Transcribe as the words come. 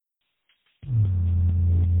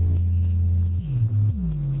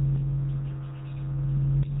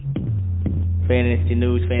fantasy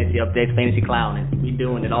news, fantasy updates, fantasy clowning. We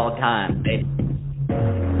doing it all the time, baby.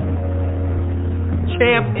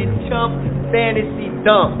 Champ and Chump Fantasy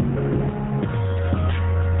Dump.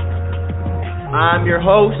 I'm your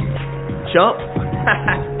host, Chump.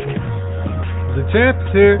 The Champ's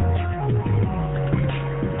here.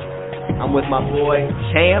 I'm with my boy,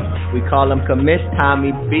 Champ. We call him Commiss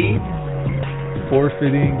Tommy B.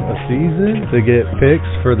 Forfeiting a season to get picks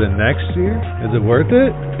for the next year? Is it worth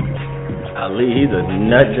it? Ali, he's a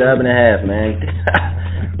nut job and a half, man.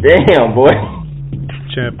 Damn, boy.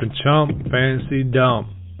 Champ and Chump Fantasy Dump.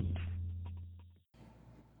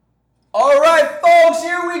 All right, folks,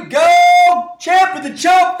 here we go. Champ of the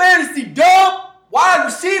Chump Fantasy Dump. Wide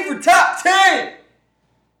receiver top 10.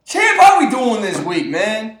 Champ, how we doing this week,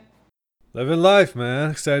 man? Living life, man.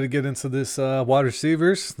 Excited to get into this wide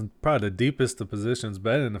receivers. Probably the deepest the position's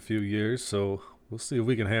been in a few years, so we'll see if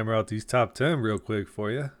we can hammer out these top 10 real quick for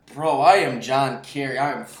you. Bro, I am John Kerry.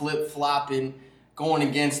 I am flip-flopping, going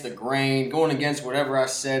against the grain, going against whatever I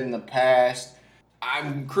said in the past.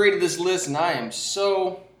 I created this list, and I am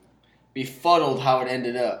so befuddled how it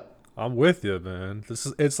ended up. I'm with you, man.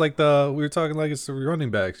 It's like we were talking like it's the running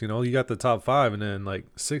backs, you know? You got the top 5 and then like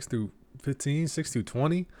 6 through 15, 6 through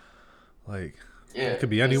 20. Like, yeah, it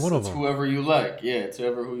could be any one of them. Whoever you like. Yeah, it's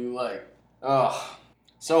whoever who you like.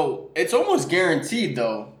 So it's almost guaranteed,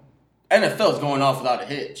 though, NFL's going off without a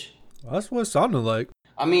hitch. That's what it sounded like.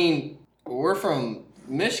 I mean, we're from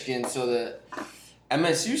Michigan, so the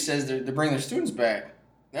MSU says they're bringing their students back.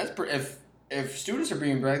 If students are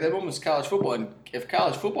bringing back, that almost college football. And if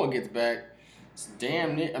college football gets back, it's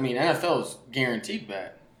damn near. I mean, NFL is guaranteed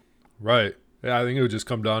back. Right. Yeah, I think it would just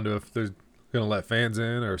come down to if they're going to let fans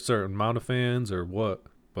in or a certain amount of fans or what.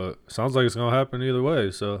 But it sounds like it's going to happen either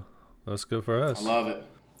way, so that's good for us.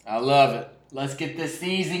 I love it. Let's get this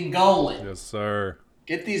season going. Yes, sir.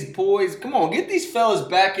 Get these boys, come on, get these fellas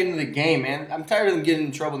back into the game, man. I'm tired of them getting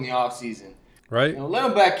in trouble in the offseason. Right? Let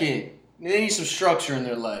them back in. They need some structure in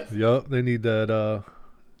their life. Yup, they need that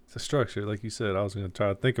the structure, like you said. I was going to try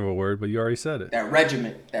to think of a word, but you already said it. That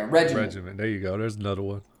regiment. Regiment. There you go. There's another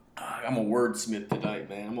one. I'm a wordsmith tonight,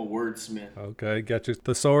 man. I'm a wordsmith. Okay, got your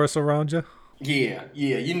thesaurus around you? Yeah,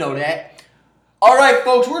 you know that. All right,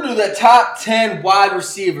 folks, we're going to do the top 10 wide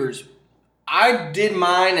receivers. I did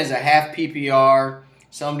mine as a half PPR.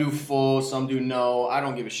 Some do full, some do no. I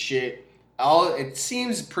don't give a shit. It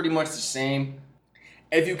seems pretty much the same.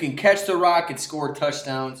 If you can catch the rock and score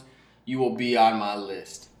touchdowns, you will be on my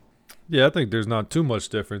list. Yeah, I think there's not too much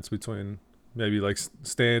difference between maybe like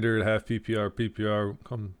standard, half PPR, PPR.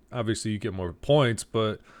 Obviously, you get more points,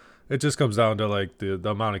 but it just comes down to like the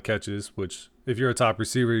amount of catches, which if you're a top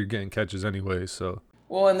receiver, you're getting catches anyway. So.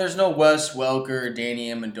 Well, and there's no Wes Welker, Danny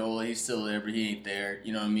Amendola. He's still there, but he ain't there.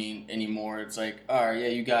 You know what I mean? Anymore. It's like, all right, yeah,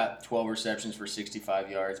 you got 12 receptions for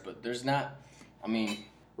 65 yards, but there's not. I mean,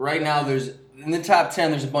 right now there's in the top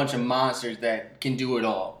 10. There's a bunch of monsters that can do it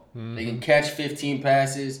all. Mm-hmm. They can catch 15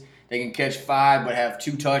 passes. They can catch 5, but have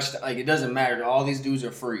 2 touchdowns. Like, it doesn't matter. All these dudes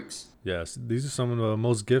are freaks. Yes, these are some of the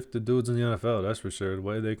most gifted dudes in the NFL. That's for sure. The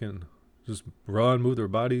way they can just run, move their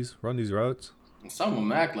bodies, run these routes. And some of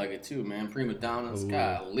them act like it too, man. Prima donnas,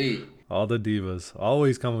 golly. All the divas,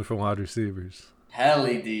 always coming from wide receivers.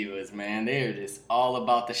 Helly divas, man. They're just all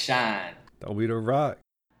about the shine. Don't be the rock.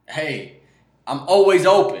 Hey, I'm always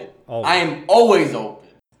open. Always. I am always open.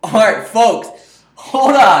 All right, folks,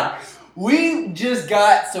 hold on. We just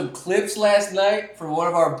got some clips last night from one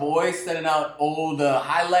of our boys sending out old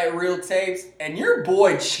highlight reel tapes. And your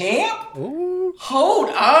boy, Champ, hold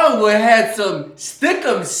on, we had some stick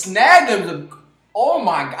 'em, snag 'em. Oh,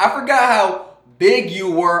 my God. I forgot how big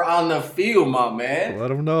you were on the field, my man. Let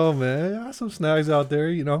them know, man. I got some snags out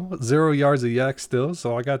there, 0 yards of yak still,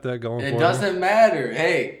 so I got that going for me. It doesn't matter.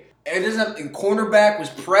 Hey, the cornerback was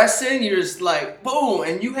pressing. You're just like, boom,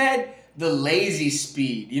 and you had the lazy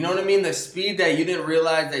speed. You know what I mean? The speed that you didn't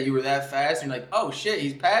realize that you were that fast. And you're like, oh, shit,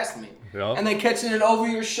 he's past me. Yep. And then catching it over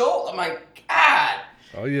your shoulder. I'm like, God.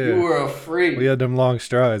 Oh, yeah. You were a freak. We had them long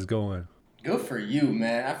strides going. Good for you,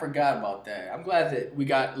 man. I forgot about that. I'm glad that we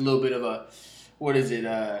got a little bit of a,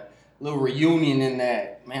 little reunion in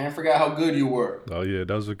that. Man, I forgot how good you were. Oh, yeah.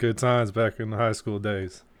 Those were good times back in the high school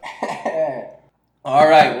days. All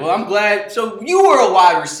right. Well, I'm glad. So you were a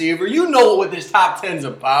wide receiver. You know what this top 10's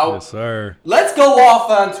about. Yes, sir. Let's go off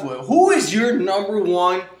onto it. Who is your number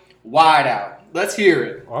one wideout? Let's hear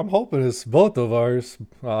it. I'm hoping it's both of ours.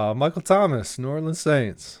 Michael Thomas, New Orleans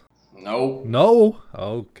Saints. Nope. No?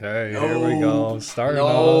 Okay, here we go. Starting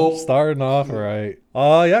off right.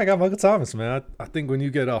 Yeah, I got Michael Thomas, man. I think when you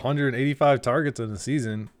get 185 targets in the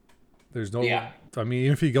season, there's no... Yeah. I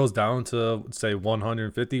mean, if he goes down to, say,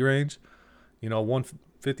 150 range,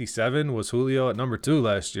 157 was Julio at number 2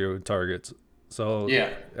 last year with targets. So,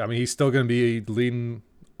 Yeah. I mean, he's still going to be leading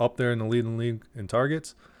up there in the leading league in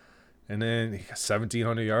targets. And then he got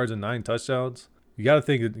 1,700 yards and 9 touchdowns. You got to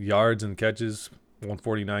think of yards and catches,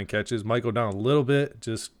 149 catches. Might go down a little bit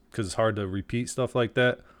just because it's hard to repeat stuff like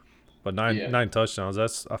that. But nine touchdowns,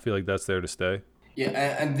 I feel like that's there to stay. Yeah,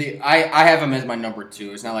 and I have him as my number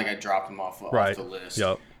 2. It's not like I dropped him off the list.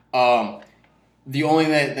 Yep. The only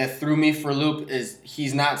that threw me for a loop is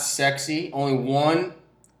he's not sexy. Only one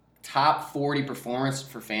top 40 performance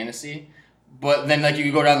for fantasy. But then, like, you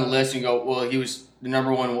could go down the list and go, well, he was the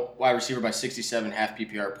number 1 wide receiver by 67 half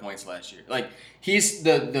PPR points last year. Like, he's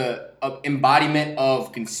the embodiment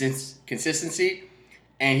of consistency.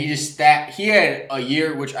 And he had a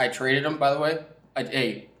year, which I traded him, by the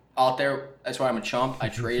way. Out there, that's why I'm a chump. I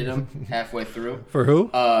traded him halfway through. For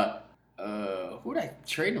who? Who did I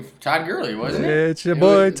trade him for? Todd Gurley, wasn't it? It's your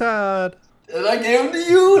boy Todd. And I gave him to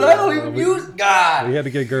you, and I don't even use God. We had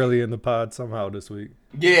to get Gurley in the pod somehow this week.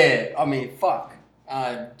 Yeah, I mean, fuck.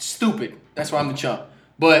 Stupid. That's why I'm the chump.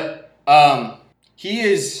 But he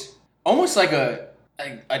is almost like a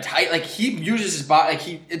tight. Like, he uses his body.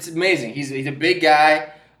 Like, it's amazing. He's a big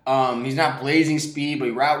guy. He's not blazing speed, but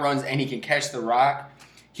he route runs and he can catch the rock.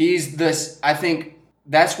 He's this. I think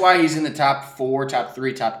that's why he's in the top 4, top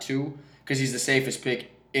 3, top 2, because he's the safest pick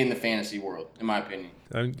in the fantasy world, in my opinion.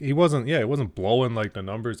 I mean, he wasn't blowing like the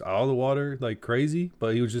numbers out of the water like crazy,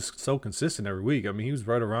 but he was just so consistent every week. I mean, he was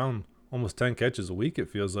right around almost 10 catches a week, it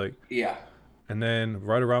feels like. Yeah. And then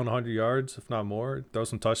right around 100 yards, if not more. Throw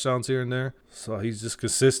some touchdowns here and there. So he's just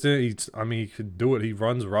consistent. He could do it. He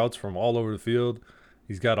runs routes from all over the field.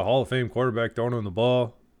 He's got a Hall of Fame quarterback throwing him the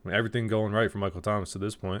ball. I mean, everything going right for Michael Thomas to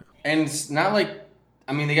this point. And it's not like,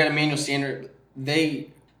 I mean, they got Emmanuel Sanders. They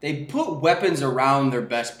put weapons around their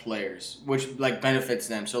best players, which, like, benefits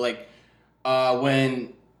them. So, like,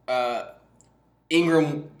 when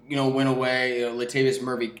Ingram, went away, Latavius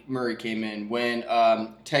Murray came in. When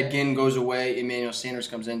Ted Ginn goes away, Emmanuel Sanders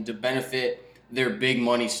comes in to benefit their big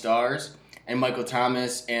money stars. And Michael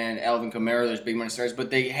Thomas and Alvin Kamara, there's big money stars. But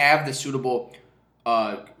they have the suitable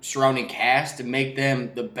surrounding cast to make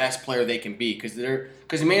them the best player they can be, because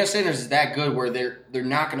Emmanuel Sanders is that good where they're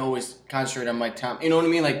not going to always concentrate on Mike Thomas. You know what I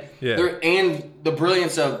mean? Like, yeah. And the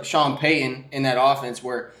brilliance of Sean Payton in that offense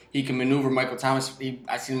where he can maneuver Michael Thomas.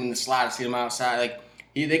 I see him in the slot. I see him outside. Like,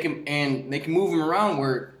 they can move him around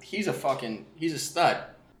where he's a stud.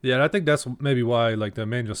 Yeah, and I think that's maybe why, like, the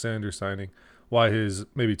Emmanuel Sanders signing, why his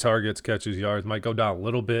maybe targets, catches, yards might go down a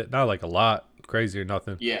little bit, not like a lot, crazy or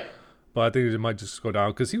nothing. Yeah. But I think it might just go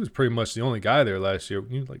down because he was pretty much the only guy there last year.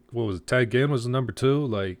 Like, what was it? Ted Ginn was the number 2.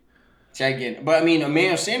 Like, Ted Ginn. But, I mean,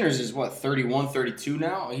 Emmanuel Sanders is, 31, 32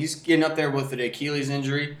 now? He's getting up there with the Achilles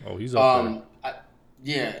injury. Oh, he's up there.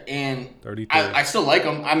 Yeah, and 33. I still like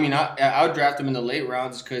him. I mean, I would draft him in the late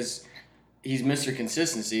rounds because he's Mr.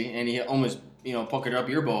 Consistency, and he almost, puckered up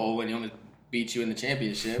your bowl when he almost beat you in the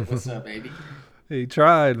championship. What's up, baby? He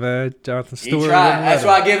tried, man. Jonathan Stewart. He tried. That's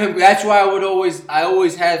why I give him. That's why I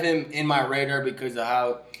always have him in my radar because of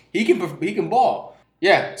how he can ball.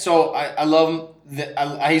 Yeah. So I love him.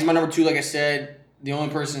 He's my number 2. Like I said, the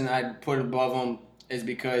only person I'd put above him is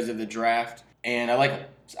because of the draft, and I like him.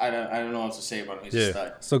 I don't know what else to say about him. He's a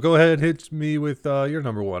stud. So go ahead and hit me with your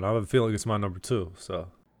number 1. I have a feeling it's my number 2. So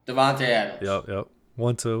Davante Adams. Yep.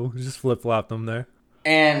 1, 2. Just flip flopped them there.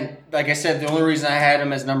 And like I said, the only reason I had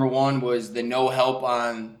him as number 1 was the no help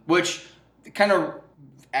on, which kind of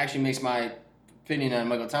actually makes my opinion on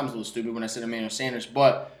Michael Thomas a little stupid when I said Emmanuel Sanders.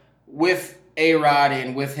 But with A-Rod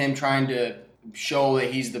and with him trying to show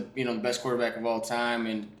that he's the best quarterback of all time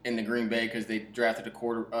in the Green Bay because they drafted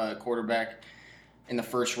a quarterback in the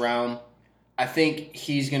first round, I think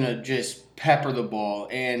he's going to just pepper the ball.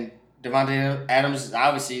 And Davante Adams is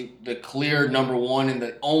obviously the clear number 1 and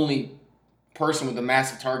the only person with a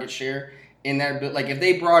massive target share in that. Like, if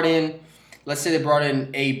they brought in, let's say they brought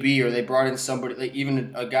in AB or they brought in somebody, like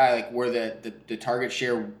even a guy like where the target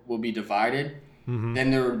share will be divided,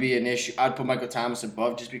 then there would be an issue. I'd put Michael Thomas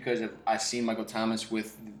above just because I've seen Michael Thomas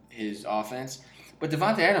with his offense. But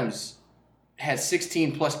Davante Adams has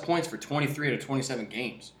 16 plus points for 23 out of 27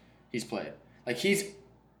 games he's played. Like, he's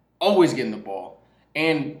always getting the ball.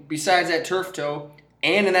 And besides that turf toe,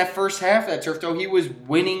 and in that first half of that turf toe, he was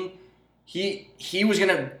winning. He was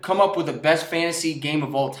going to come up with the best fantasy game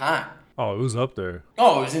of all time. Oh, it was up there.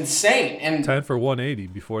 Oh, it was insane. And 10 for 180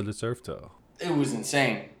 before the turf toe. It was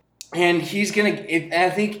insane. And he's going to –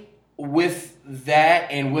 I think with that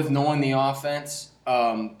and with knowing the offense,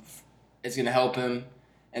 it's going to help him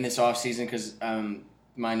in this offseason because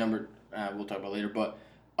my number we'll talk about later. But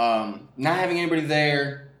not having anybody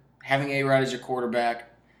there, having A-Rod as your quarterback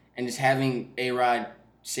and just having A-Rod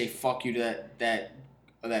say fuck you to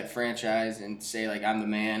that franchise and say, like, I'm the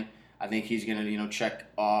man. I think he's going to, check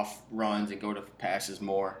off runs and go to passes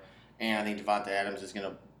more. And I think Devontae Adams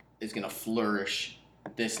is gonna flourish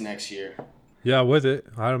this next year. Yeah, with it.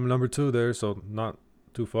 I had him number 2 there, so not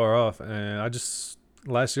too far off. And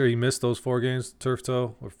last year he missed those 4 games, turf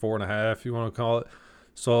toe, or 4.5, if you want to call it.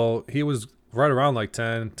 So he was right around like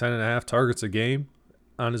 10.5 targets a game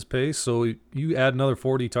on his pace. So you add another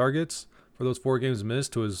 40 targets for those 4 games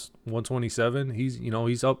missed to his 127.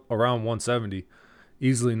 He's up around 170,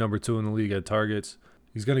 easily number 2 in the league at targets.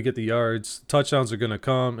 He's going to get the yards. Touchdowns are going to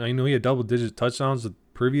come. I know he had double-digit touchdowns the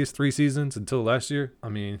previous 3 seasons until last year. I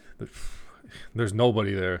mean, there's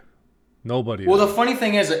nobody there. Nobody. Well, the funny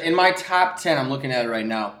thing is, in my top 10, I'm looking at it right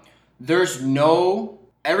now,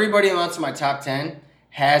 everybody else in my top 10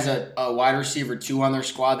 has a wide receiver 2 on their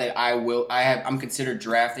squad that I'm considered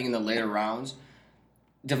drafting in the later rounds.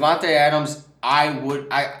 Devontae Adams,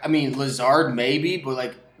 I mean, Lazard maybe, but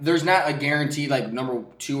like, there's not a guaranteed like number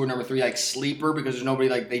 2 or number 3 like sleeper because there's nobody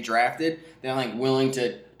like they drafted. They're like willing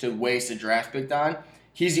to waste a draft pick on.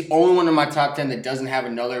 He's the only one in my top 10 that doesn't have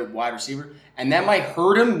another wide receiver, and that might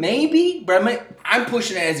hurt him maybe, but I'm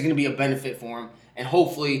pushing it as going to be a benefit for him, and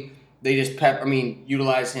hopefully they just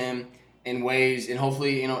utilize him in ways, and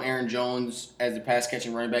hopefully Aaron Jones as the pass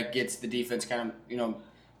catching running back gets the defense kind of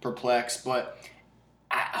perplexed, but.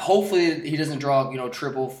 Hopefully he doesn't draw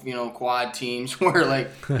triple quad teams where like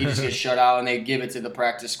he just gets shut out and they give it to the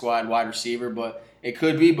practice squad wide receiver, but it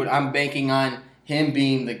could be. But I'm banking on him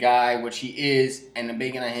being the guy, which he is, and I'm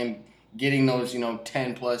banking on him getting those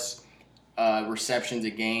 10 plus receptions a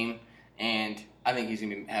game, and I think he's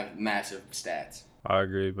gonna have massive stats. I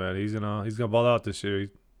agree, man. He's gonna ball out this year.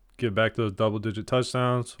 Get back those double-digit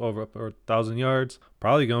touchdowns, over 1,000 yards.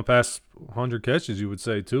 Probably gonna pass 100 catches, you would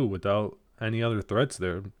say too, without any other threats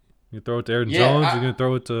there. You throw it to Aaron Jones, you're going to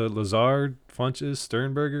throw it to Lazard, Funches,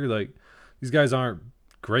 Sternberger. Like, these guys aren't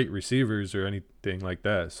great receivers or anything like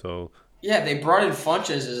that. So yeah, they brought in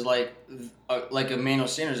Funches as like Emmanuel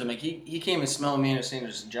Sanders. I'm like, he came and smelled Emmanuel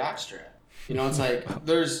Sanders' jockstrap. It's like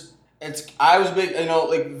I was big,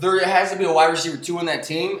 like there has to be a wide receiver 2 on that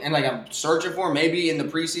team, and like I'm searching for him. Maybe in the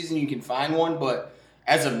preseason you can find one, but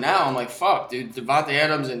as of now, I'm like, fuck, dude, Devontae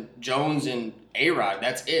Adams and Jones and A-Rod,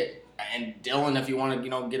 that's it. And Dylan, if you want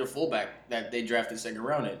to, get a fullback that they drafted 2nd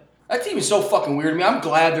round in. That team is so fucking weird to me. I'm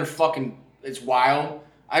glad they're fucking. It's wild.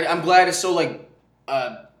 I'm glad it's so like,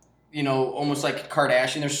 almost like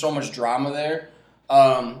Kardashian. There's so much drama there.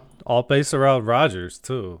 All based around Rodgers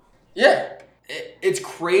too. Yeah, it's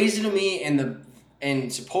crazy to me.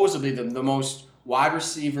 And supposedly the most wide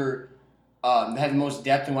receiver, they had the most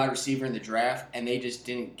depth in wide receiver in the draft, and they just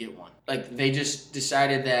didn't get one. Like they just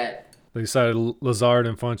decided that. They decided Lazard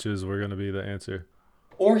and Funches were going to be the answer.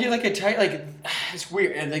 Or get like a tight, like, it's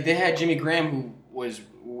weird. And like they had Jimmy Graham, who was,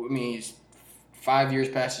 he's 5 years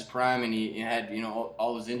past his prime, and he had,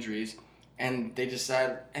 all his injuries. And they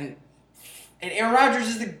decided, and Aaron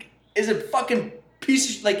Rodgers is a fucking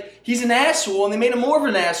piece of, like, he's an asshole, and they made him more of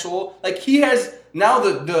an asshole. Like, he has now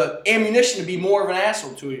the ammunition to be more of an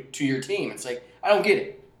asshole to your team. It's like, I don't get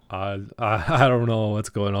it. I don't know what's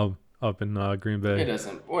going on up in Green Bay. It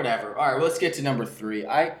doesn't. Whatever. All right, let's get to number 3.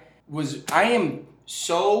 I am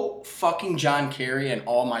so fucking John Kerry and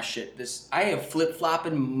all my shit. I am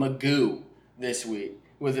flip-flopping Magoo this week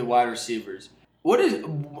with the wide receivers.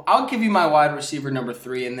 I'll give you my wide receiver number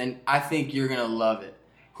 3, and then I think you're going to love it.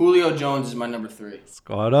 Julio Jones is my number 3.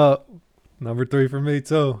 Squad up. Number 3 for me,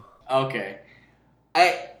 too. Okay.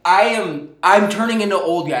 I'm turning into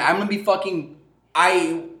old guy. I'm going to be fucking...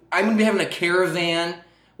 I'm going to be having a caravan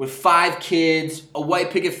with 5 kids, a white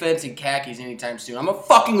picket fence, and khakis anytime soon. I'm a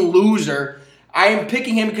fucking loser. I am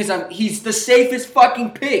picking him because he's the safest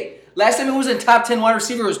fucking pick. Last time he was in top 10 wide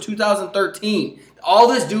receiver was 2013. All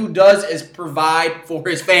this dude does is provide for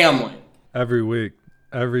his family. Every week,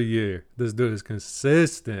 every year, this dude is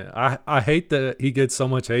consistent. I hate that he gets so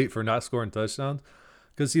much hate for not scoring touchdowns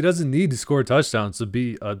because he doesn't need to score touchdowns to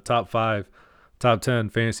be a top 5, top 10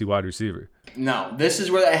 fantasy wide receiver. No, this is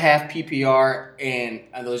where that half PPR and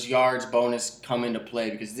those yards bonus come into play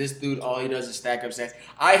because this dude, all he does is stack up stats.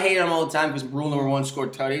 I hate him all the time because rule number 1,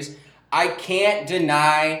 scored tutties. I can't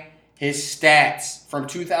deny his stats from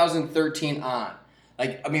 2013 on.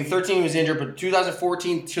 13 he was injured, but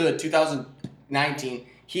 2014 to 2019,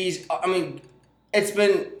 he's a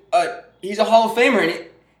Hall of Famer.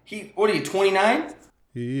 And what are you, 29?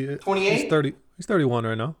 28? He's 30. He's 31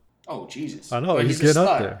 right now. Oh, Jesus. I know, he's getting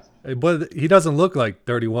up there. But he doesn't look like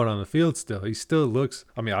 31 on the field still. He still looks,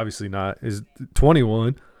 obviously not, is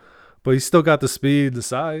 21, But he's still got the speed, the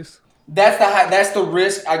size. That's the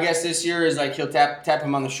risk, I guess, this year is like he'll tap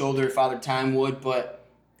him on the shoulder, Father Time would, but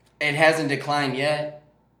it hasn't declined yet.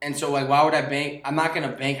 And so, like, why would I bank? I'm not going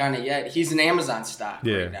to bank on it yet. He's an Amazon stock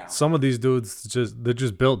right now. Some of these dudes, they're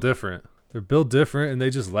just built different. They're built different, and they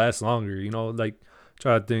just last longer. Like,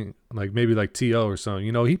 try to think, like, maybe like T.O. or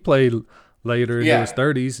something. He played later in his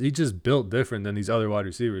 30s. He just built different than these other wide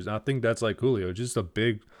receivers. And I think that's like Julio, just a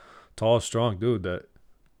big, tall, strong dude that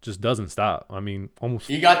just doesn't stop. I mean, almost.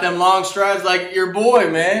 You got them long strides like your boy,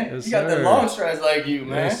 man. Yes, you got them long strides like you,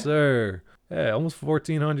 man. Yes, sir. Yeah, almost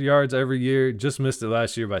 1,400 yards every year. Just missed it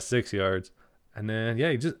last year by 6 yards. And then,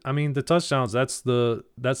 the touchdowns, that's the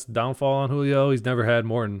downfall on Julio. He's never had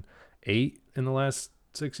more than 8 in the last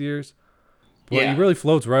 6 years. But he really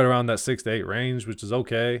floats right around that 6 to 8 range, which is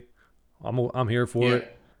okay. I'm here for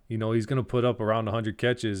it. He's going to put up around 100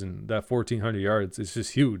 catches and that 1,400 yards. It's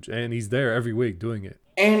just huge. And he's there every week doing it.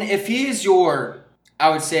 And if he's your, I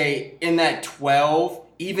would say, in that 12,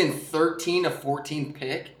 even 13 to 14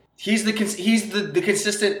 pick, he's the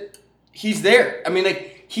consistent, he's there. I mean,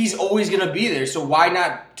 like, he's always going to be there. So why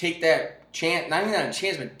not take that chance, not even a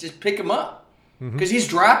chance, but just pick him up? Because he's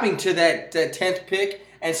dropping to that 10th pick.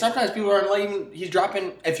 And sometimes people aren't letting, he's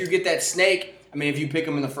dropping, if you get that snake, I mean, if you pick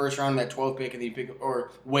him in the first round, that 12th pick, and then you pick,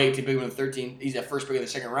 or wait to pick him in the 13th, he's that first pick of the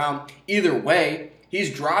second round. Either way,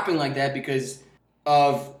 he's dropping like that because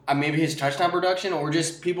of maybe his touchdown production, or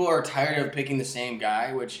just people are tired of picking the same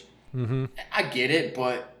guy, which I get it,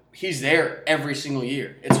 but he's there every single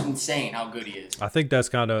year. It's insane how good he is. I think that's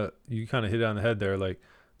you kind of hit it on the head there. Like,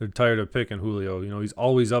 they're tired of picking Julio. He's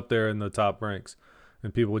always up there in the top ranks.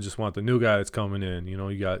 And people just want the new guy that's coming in. You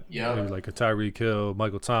got maybe like a Tyreek Hill,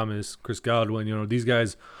 Michael Thomas, Chris Godwin. These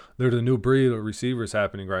guys, they're the new breed of receivers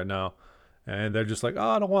happening right now. And they're just like,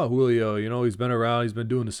 I don't want Julio. He's been around. He's been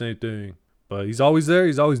doing the same thing. But he's always there.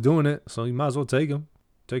 He's always doing it. So you might as well take him.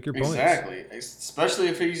 Take your points. Exactly. Especially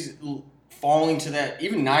if he's falling to that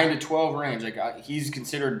even 9 to 12 range. Like, he's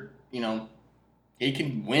considered, he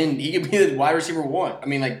can win. He could be the wide receiver 1. I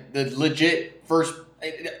mean, like, the legit first.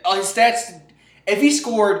 His stats, if he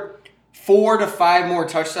scored 4 to 5 more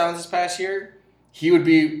touchdowns this past year, he would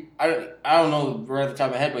be, I don't know right at the top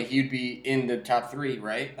of my head, but he'd be in the top 3,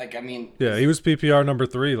 right? Like, I mean. Yeah, he was PPR number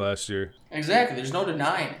 3 last year. Exactly. There's no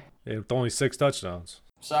denying it. Yeah, with only 6 touchdowns.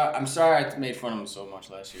 So I'm sorry I made fun of him so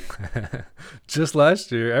much last year. Just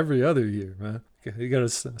last year, every other year, man. You got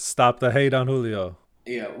to stop the hate on Julio.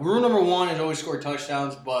 Yeah, rule number 1 is always score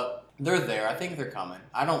touchdowns, but they're there. I think they're coming.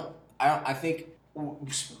 I think,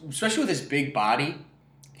 especially with his big body,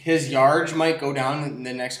 his yards might go down in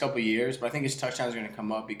the next couple of years, but I think his touchdowns are going to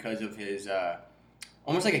come up because of his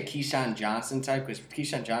almost like a Keyshawn Johnson type, because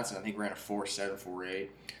Keyshawn Johnson, I think, ran a 4.7, 4.8.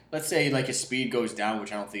 Let's say, like, his speed goes down,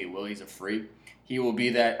 which I don't think it will. He's a freak. He will be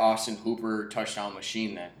that Austin Hooper touchdown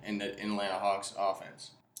machine then in the Atlanta Hawks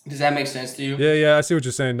offense. Does that make sense to you? Yeah, I see what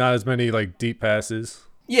you're saying. Not as many, like, deep passes.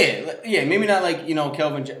 Yeah, maybe not like,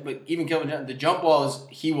 Kelvin, but even Kelvin Johnson, the jump balls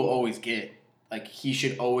he will always get. Like, they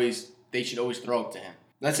should always throw it to him.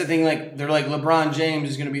 That's the thing, like, they're like, LeBron James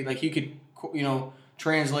is going to be, like, he could,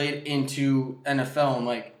 translate into NFL, and,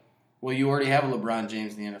 like, well, you already have a LeBron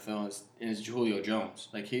James in the NFL, and it's Julio Jones.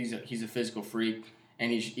 Like, he's a physical freak,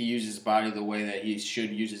 and he uses his body the way that he should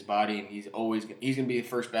use his body, and he's going to be the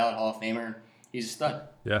first ballot Hall of Famer. He's a stud.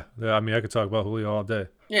 Yeah, I mean, I could talk about Julio all day.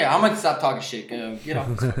 Yeah, I'm going to stop talking shit. Get off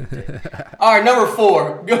this fucking day. All right, number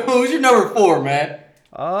 4. Who's your number 4, man?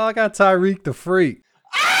 Oh, I got Tyreek the Freak.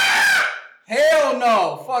 Hell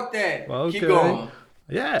no. Fuck that. Okay. Keep going.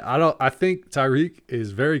 Yeah, I think Tyreek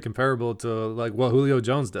is very comparable to like what Julio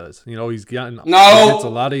Jones does. He's he gets a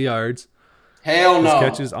lot of yards. Hell no. His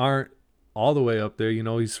catches aren't all the way up there.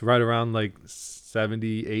 He's right around like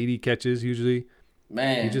 70, 80 catches usually.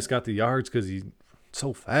 Man. He just got the yards because he's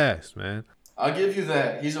so fast, man. I'll give you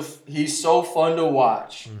that. He's so fun to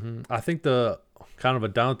watch. Mm-hmm. I think the kind of a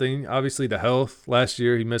down thing, obviously the health. Last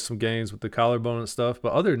year he missed some games with the collarbone and stuff.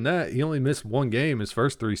 But other than that, he only missed 1 game his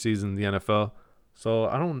first 3 seasons in the NFL. So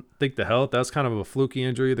I don't think the health, that's kind of a fluky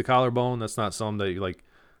injury, the collarbone. That's not something that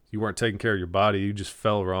you weren't taking care of your body. You just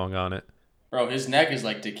fell wrong on it. Bro, his neck is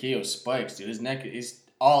like Takeo Spikes, dude. His neck is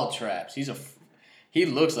all traps. He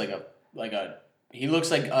looks like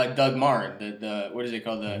Doug Martin. The what is it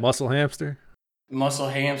called? The muscle hamster. Muscle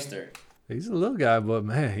hamster. He's a little guy, but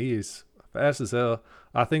man, he is fast as hell.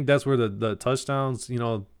 I think that's where the touchdowns,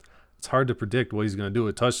 it's hard to predict what he's going to do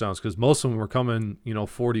with touchdowns because most of them were coming,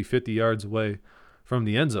 40, 50 yards away from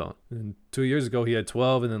the end zone. And 2 years ago he had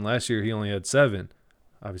 12, and then last year he only had 7.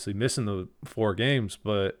 Obviously missing the 4 games,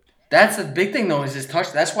 but that's the big thing though is his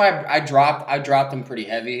touch. That's why I dropped him pretty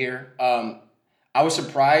heavy here. I was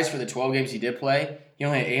surprised for the 12 games he did play. He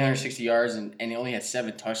only had 860 yards and he only had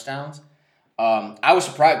 7 touchdowns. I was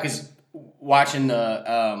surprised because watching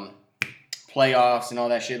the playoffs and all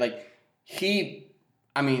that shit, like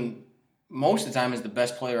most of the time is the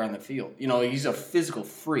best player on the field. You know, he's a physical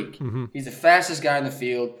freak. Mm-hmm. He's the fastest guy in the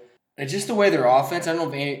field. It's just the way their offense. I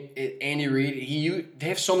don't know if Andy Reid, they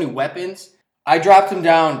have so many weapons. I dropped him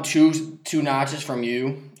down two notches from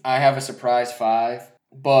you. I have a surprise 5,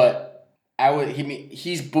 but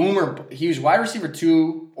he's boomer. He was wide receiver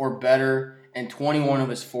 2 or better in 21 of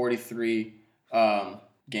his 43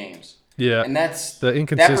 games. Yeah, and that's the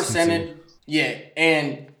inconsistency. That percentage. Yeah,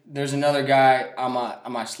 and there's another guy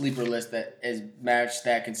on my sleeper list that has matched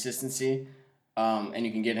that consistency, and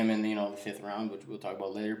you can get him in the 5th round, which we'll talk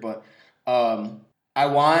about later. But I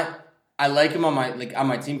like him on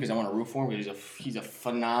my team because I want to root for him because he's a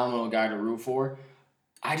phenomenal guy to root for.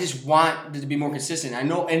 I just want to be more consistent. I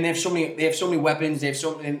know, and they have so many weapons. They have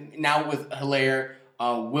so many now with Hilaire,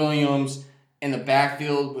 Williams in the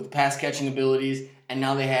backfield with pass catching abilities, and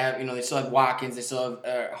now they have they still have Watkins, they still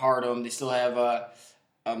have Hardum, they still have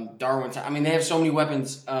Darwin. I mean, they have so many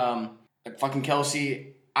weapons. Like fucking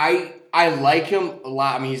Kelsey. I like him a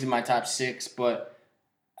lot. I mean, he's in my top 6, but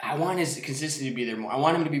I want his consistency to be there more. I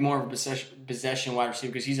want him to be more of a possession wide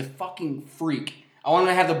receiver because he's a fucking freak. I want him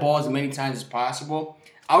to have the ball as many times as possible.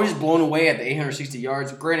 I was just blown away at the 860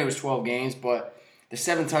 yards. Granted, it was 12 games, but the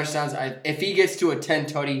 7 touchdowns. If he gets to a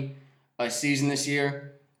 10-tutty season this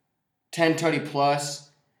year, 10-tutty plus,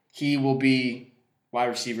 he will be wide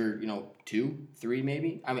receiver, 2, 3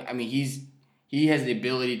 maybe. I mean, he has the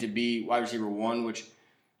ability to be wide receiver 1, which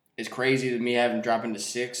is crazy to me having dropping to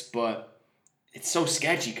 6, but it's so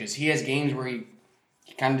sketchy because he has games where he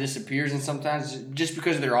kind of disappears, and sometimes just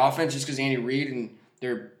because of their offense, just because Andy Reid and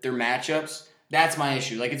their matchups. That's my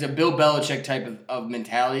issue. Like, it's a Bill Belichick type of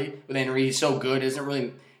mentality with Andy Reid. He's so good.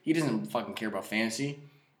 He doesn't fucking care about fantasy.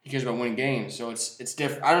 He cares about winning games. So it's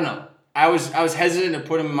different. I don't know. I was hesitant to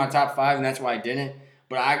put him in my top 5, and that's why I didn't.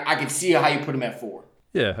 But I can see how you put him at 4.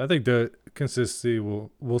 Yeah, I think the consistency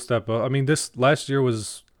will step up. I mean, this last year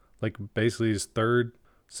was like basically his 3rd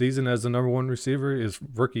season as the number 1 receiver. His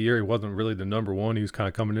rookie year, he wasn't really the number 1. He was kind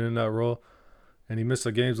of coming in that role. And he missed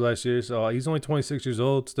the games last year, so he's only 26 years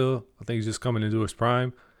old still. I think he's just coming into his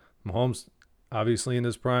prime. Mahomes, obviously in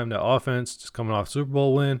his prime. That offense, just coming off Super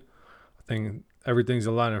Bowl win. I think everything's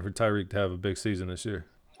aligning for Tyreek to have a big season this year.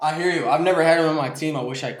 I hear you. I've never had him on my team. I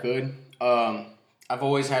wish I could. I've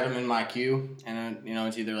always had him in my queue, and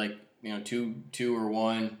it's either like 2 or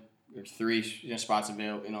 1 or 3 spots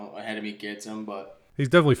available. Ahead of me gets him, but he's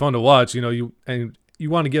definitely fun to watch. You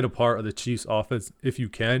want to get a part of the Chiefs' offense if you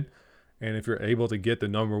can. And if you're able to get the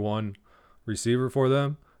number 1 receiver for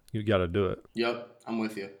them, you got to do it. Yep, I'm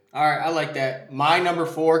with you. All right, I like that. My number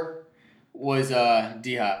 4 was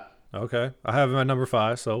D-Hop. Okay, I have him at number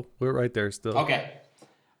 5, so we're right there still. Okay.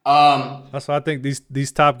 That's why I think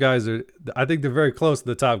these top guys are. I think they're very close to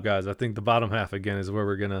the top guys. I think the bottom half again is where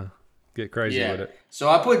we're gonna get crazy with it. So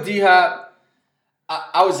I put D-Hop.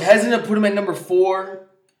 I was hesitant to put him at number 4,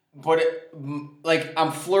 but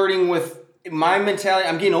I'm flirting with. My mentality,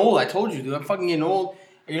 I'm getting old. I told you, dude. I'm fucking getting old.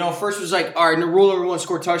 First was like, all right, no rule everyone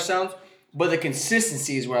score touchdowns, but the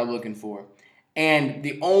consistency is what I'm looking for. And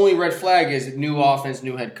the only red flag is new offense,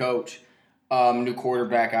 new head coach, new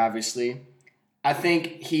quarterback, obviously. I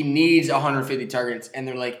think he needs 150 targets, and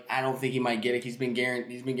they're like, I don't think he might get it. He's been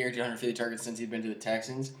guaranteed 150 targets since he's been to the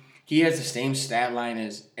Texans. He has the same stat line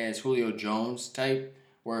as Julio Jones type,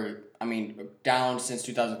 where down since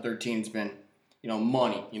 2013, it's been.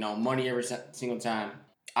 Money every single time.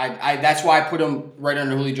 I that's why I put him right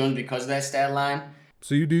under Julio Jones because of that stat line.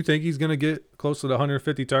 So you do think he's going to get close to the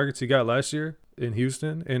 150 targets he got last year in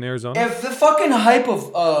Houston, in Arizona? If the fucking hype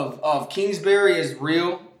of Kingsbury is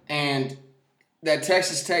real and that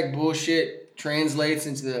Texas Tech bullshit translates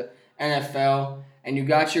into the NFL and you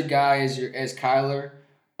got your guy as Kyler,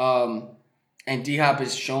 and D-Hop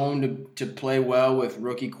is shown to play well with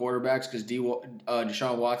rookie quarterbacks because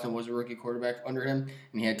Deshaun Watson was a rookie quarterback under him,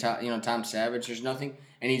 and he had Tom Savage. There's nothing,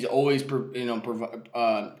 and he's always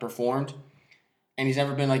performed, and he's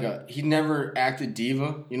never been he never acted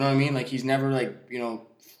diva. You know what I mean? Like he's never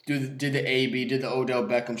did the AB, did the Odell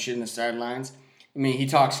Beckham shit in the sidelines. I mean, he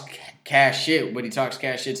talks cash shit, but he talks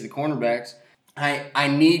cash shit to the cornerbacks. I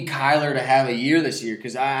need Kyler to have a year this year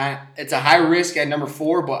because it's a high risk at number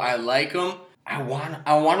 4, but I like him. I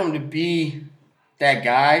want him to be that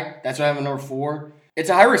guy. That's why I have a number 4. It's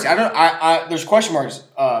a high risk. There's question marks,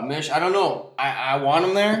 Mish. I don't know. I want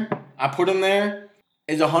him there. I put him there.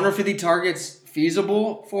 Is 150 targets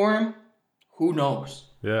feasible for him? Who knows?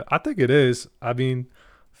 Yeah, I think it is. I mean,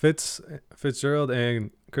 Fitzgerald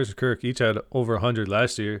and Christian Kirk each had over 100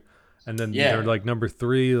 last year. And then Yeah. they're like number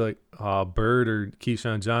 3, like Bird or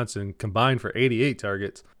Keyshawn Johnson combined for 88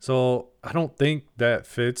 targets. So I don't think that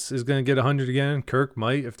Fitz is going to get 100 again. Kirk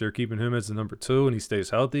might if they're keeping him as the number 2 and he stays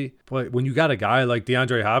healthy. But when you got a guy like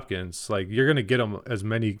DeAndre Hopkins, like you're going to get him as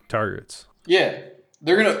many targets. Yeah,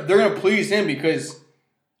 they're gonna please him because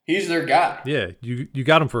he's their guy. Yeah, you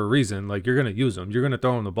got him for a reason. Like you're going to use him. You're going to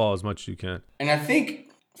throw him the ball as much as you can. And I think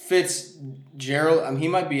Fitzgerald, he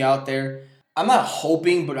might be out there. I'm not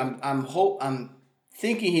hoping, but I'm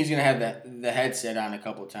thinking he's gonna have the headset on a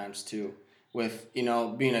couple times too, with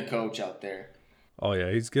being a coach out there. Oh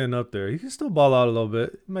yeah, he's getting up there. He can still ball out a little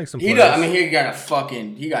bit. Make some. He plays. does. I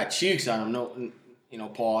mean, he got cheeks on him. No,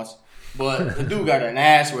 pause. But the dude got an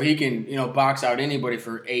ass where he can box out anybody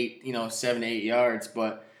for 7 to 8 yards.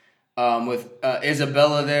 But with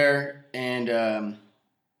Isabella there and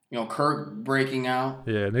Kirk breaking out.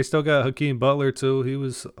 Yeah, and they still got Hakeem Butler too. He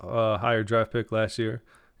was a higher draft pick last year.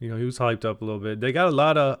 He was hyped up a little bit. They got a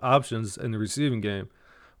lot of options in the receiving game,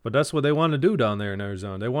 but that's what they want to do down there in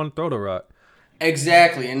Arizona. They want to throw the rock.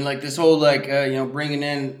 Exactly, and like this whole bringing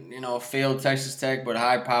in a failed Texas Tech but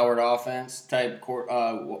high-powered offense type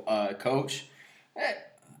coach.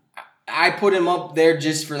 I put him up there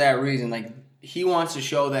just for that reason. Like he wants to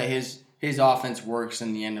show that his offense works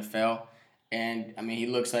in the NFL. And I mean, he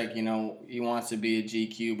looks like he wants to be a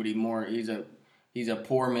GQ, but he's a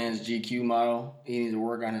poor man's GQ model. He needs to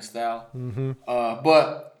work on his style. Mm-hmm.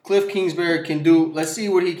 But Cliff Kingsbury can do. Let's see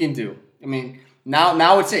what he can do. I mean,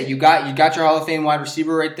 now it's it. You got your Hall of Fame wide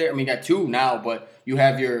receiver right there. I mean, you got 2 now, but you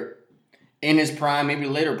have your in his prime, maybe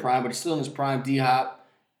later prime, but he's still in his prime. D-Hop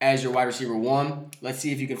as your wide receiver 1. Let's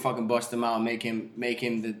see if you can fucking bust him out and make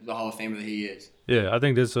him the Hall of Famer that he is. Yeah, I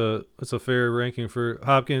think that's a fair ranking for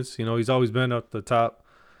Hopkins. He's always been up the top,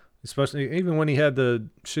 especially even when he had the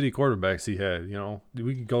shitty quarterbacks he had.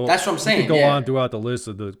 We could go. That's what I'm saying. We could go on throughout the list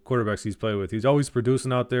of the quarterbacks he's played with. He's always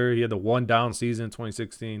producing out there. He had the 1 down season in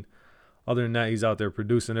 2016. Other than that, he's out there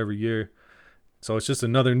producing every year. So it's just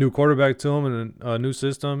another new quarterback to him and a new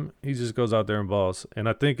system. He just goes out there and balls. And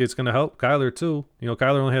I think it's going to help Kyler too.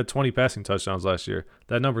 Kyler only had 20 passing touchdowns last year.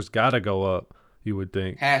 That number's got to go up, you would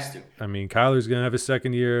think. Has to. I mean, Kyler's going to have his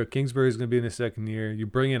second year. Kingsbury's going to be in his second year. You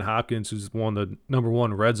bring in Hopkins, who's one of the number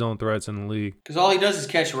 1 red zone threats in the league. Because all he does is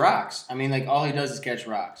catch rocks. I mean, all he does is catch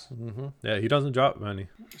rocks. Mm-hmm. Yeah, he doesn't drop many.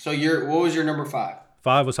 So what was your number 5?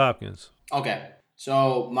 5 was Hopkins. Okay.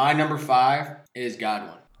 So my number 5 is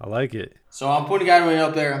Godwin. I like it. So I'm putting Godwin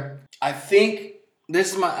up there. I think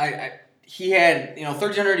this is he had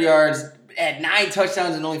 1,300 yards, had 9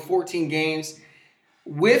 touchdowns in only 14 games.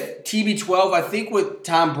 With TB12, I think with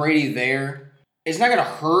Tom Brady there, it's not gonna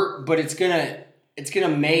hurt, but it's gonna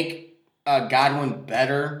make Godwin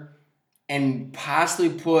better and possibly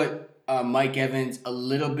put Mike Evans a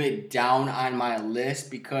little bit down on my list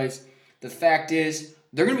because the fact is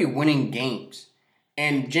they're gonna be winning games.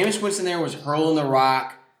 And Jameis Winston there was hurling the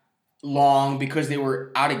rock long because they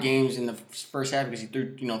were out of games in the first half because he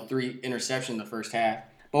threw 3 interceptions in the first half.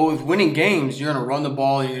 But with winning games, you're gonna run the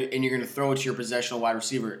ball and you're gonna throw it to your possessional wide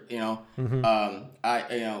receiver.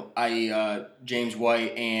 I.e. James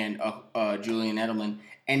White and Julian Edelman.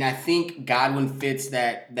 And I think Godwin fits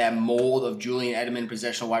that mold of Julian Edelman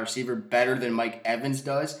possessional wide receiver better than Mike Evans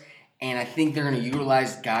does. And I think they're going to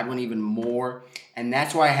utilize Godwin even more. And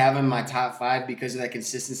that's why I have him in my top 5 because of that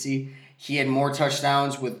consistency. He had more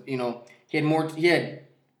touchdowns so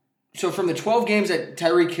from the 12 games that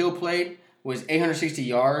Tyreek Hill played was 860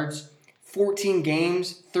 yards, 14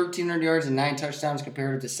 games, 1,300 yards and 9 touchdowns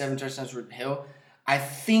compared to 7 touchdowns for Hill. I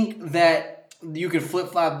think that you could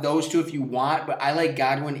flip-flop those 2 if you want, but I like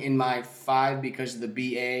Godwin in my 5 because of the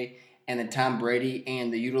BA and the Tom Brady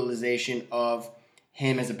and the utilization of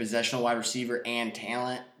him as a possessional wide receiver and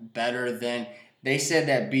talent better than they said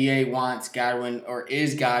that BA wants Godwin or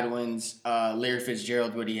is Godwin's Larry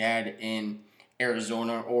Fitzgerald, what he had in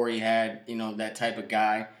Arizona, or he had that type of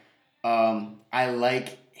guy. I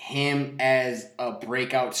like him as a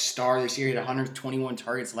breakout star this year. He had 121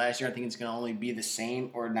 targets last year. I think it's going to only be the same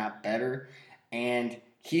or not better. And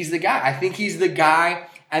he's the guy. I think he's the guy.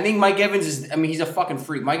 I think Mike Evans he's a fucking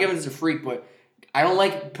freak. Mike Evans is a freak, but I don't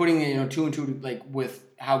like putting 2 and 2 like with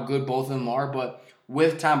how good both of them are, but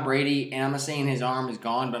with Tom Brady, and I'm not saying his arm is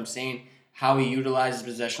gone, but I'm saying how he utilizes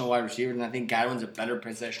possessional wide receivers, and I think Godwin's a better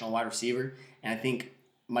possessional wide receiver, and I think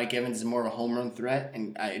Mike Evans is more of a home run threat,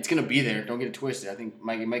 and it's going to be there. Don't get it twisted. I think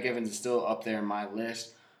Mike Evans is still up there in my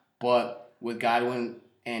list, but with Godwin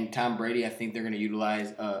and Tom Brady, I think they're going to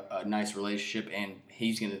utilize a nice relationship, and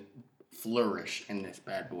he's going to flourish in this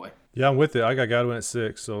bad boy. Yeah, I'm with it. I got Godwin at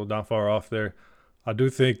 6, so not far off there. I do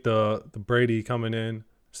think the Brady coming in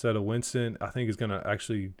instead of Winston, I think is gonna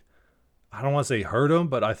actually, I don't want to say hurt him,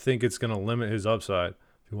 but I think it's gonna limit his upside.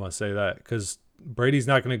 If you want to say that, because Brady's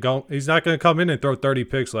not gonna go, he's not gonna come in and throw 30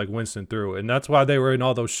 picks like Winston threw, and that's why they were in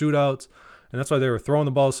all those shootouts, and that's why they were throwing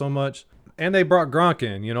the ball so much. And they brought Gronk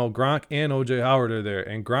in, Gronk and OJ Howard are there,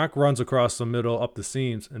 and Gronk runs across the middle, up the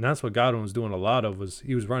seams, and that's what Godwin was doing a lot of. Was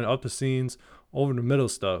he was running up the seams, over the middle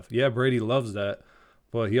stuff. Yeah, Brady loves that,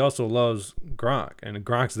 but he also loves Gronk, and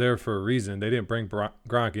Gronk's there for a reason. They didn't bring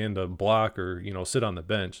Gronk in to block or sit on the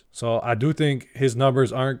bench. So I do think his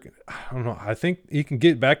numbers aren't. I don't know. I think he can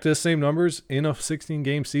get back to the same numbers in a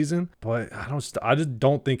 16-game season, but I just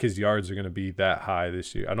don't think his yards are going to be that high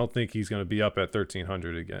this year. I don't think he's going to be up at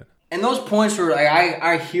 1,300 again. And those points were like,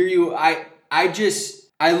 I hear you. I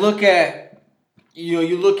look at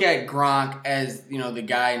you look at Gronk as the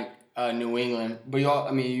guy in New England, but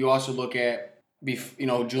you also look at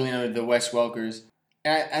Julian under the Wes Welkers.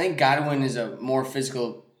 And I think Godwin is a more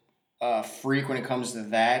physical freak when it comes to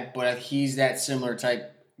that, but he's that similar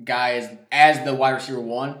type guy as the wide receiver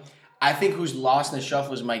one. I think who's lost in the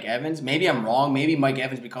shuffle is Mike Evans. Maybe I'm wrong. Maybe Mike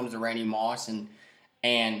Evans becomes the Randy Moss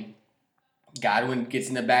and Godwin gets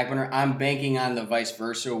in the back burner. I'm banking on the vice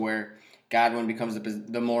versa, where Godwin becomes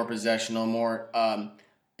the more possessional, more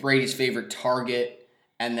Brady's favorite target,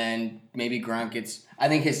 and then maybe Gronk gets. I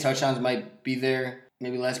think his touchdowns might be there,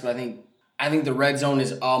 maybe less, but I think the red zone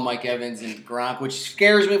is all Mike Evans and Gronk, which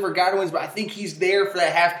scares me for Godwin's, but I think he's there for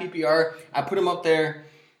that half PPR. I put him up there.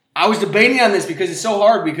 I was debating on this because it's so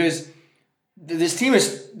hard because this team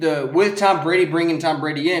is with Tom Brady, bringing Tom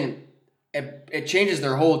Brady in. It changes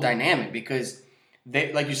their whole dynamic because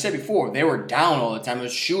they, like you said before, they were down all the time. It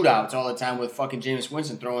was shootouts all the time with fucking Jameis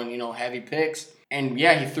Winston throwing, heavy picks. And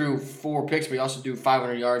yeah, he threw 4 picks, but he also threw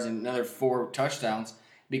 500 yards and another 4 touchdowns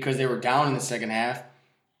because they were down in the second half.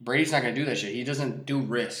 Brady's not going to do that shit. He doesn't do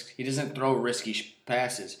risks. He doesn't throw risky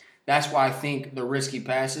passes. That's why I think the risky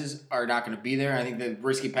passes are not going to be there. I think the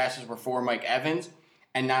risky passes were for Mike Evans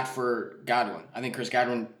and not for Godwin. I think Chris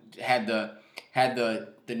Godwin had the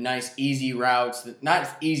nice easy routes, not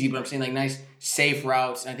easy, but I'm saying like nice safe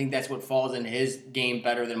routes. I think that's what falls in his game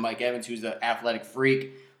better than Mike Evans, who's the athletic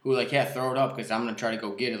freak who throw it up because I'm gonna try to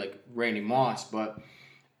go get it like Randy Moss. But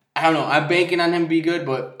I don't know. I'm banking on him to be good,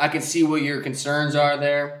 but I can see what your concerns are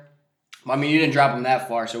there. I mean, you didn't drop him that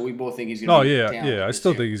far, so we both think he's gonna. Yeah. I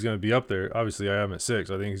still think he's gonna be up there. Obviously, I am at 6.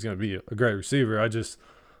 I think he's gonna be a great receiver.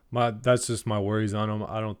 That's just my worries on him.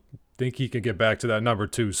 I don't think he can get back to that number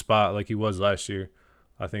 2 spot like he was last year.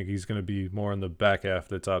 I think he's going to be more in the back half of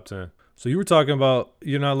the top 10. So you were talking about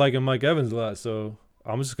you're not liking Mike Evans a lot. So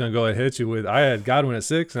I'm just going to go ahead and hit you with I had Godwin at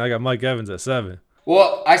 6 and I got Mike Evans at 7.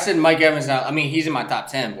 Well, I said Mike Evans now. I mean, he's in my top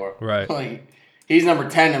 10, bro. Right. Like, he's number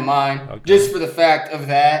 10 in mine. Okay. Just for the fact of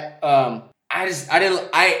that. I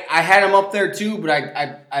had him up there too, but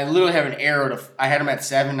I literally have an arrow I had him at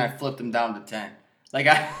 7 and I flipped him down to 10. Like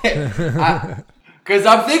because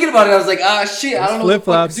I'm thinking about it. I was like, shit, I don't know.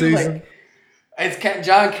 Flip-flop season. Like, it's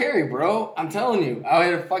John Kerry, bro. I'm telling you.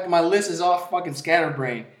 My list is all fucking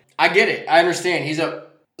scatterbrained. I get it. I understand. He's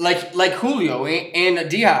like Julio and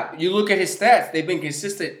D-Hop. You look at his stats. They've been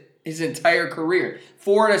consistent his entire career.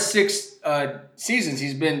 4 out of 6 seasons,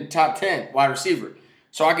 he's been top 10 wide receiver.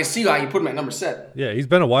 So I can see how you put him at number 7. Yeah, he's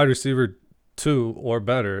been a wide receiver 2 or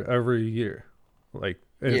better every year. Like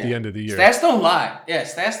at the end of the year. Stats don't lie. Yeah,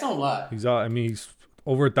 stats don't lie. He's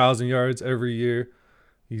over 1,000 yards every year.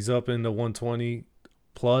 He's up in the 120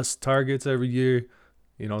 plus targets every year.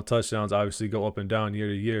 Touchdowns obviously go up and down year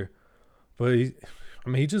to year. But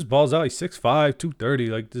he just balls out. He's 6'5", 230.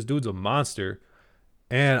 Like, this dude's a monster.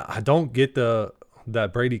 And I don't get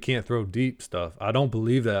that Brady can't throw deep stuff. I don't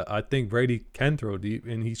believe that. I think Brady can throw deep,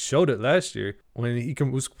 and he showed it last year when he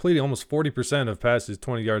was completing almost 40% of passes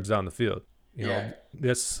 20 yards down the field.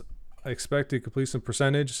 That's expected completion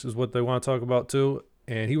percentage is what they want to talk about too.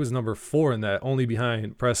 And he was number 4 in that, only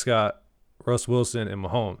behind Prescott, Russ Wilson, and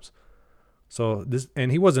Mahomes. So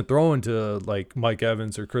and he wasn't throwing to like Mike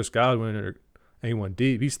Evans or Chris Godwin or anyone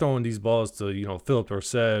deep. He's throwing these balls to, Philip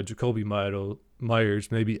Dorsett, Jacoby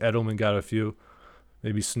Myers, maybe Edelman got a few,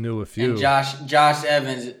 maybe Sanu a few. And Josh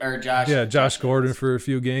Evans or Josh. Yeah, Josh Gordon for a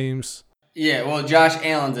few games. Yeah, well, Josh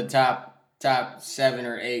Allen's a top 7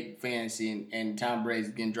 or 8 fantasy, and Tom Brady's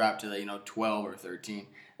getting dropped to 12 or 13.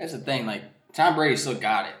 That's the thing, like. Tom Brady still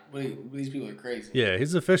got it. These people are crazy. Yeah,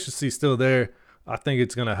 his efficiency's still there. I think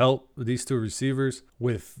it's going to help these 2 receivers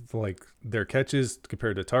with like their catches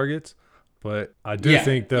compared to targets. But I do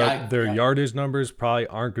think that their yardage numbers probably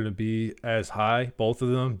aren't going to be as high, both of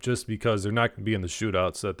them, just because they're not going to be in the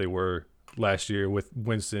shootouts that they were last year with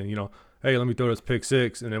Winston. hey, let me throw this pick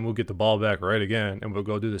six, and then we'll get the ball back right again, and we'll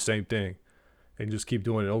go do the same thing, and just keep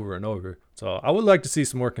doing it over and over. So I would like to see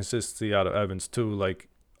some more consistency out of Evans too, like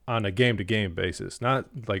on a game to game basis, not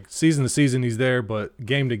like season to season he's there, but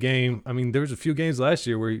game to game. I mean, there was a few games last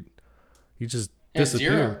year where he just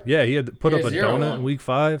disappeared. Yeah, he had to put up a donut in week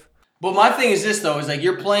 5. But my thing is this though: is like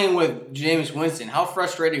you're playing with Jameis Winston. How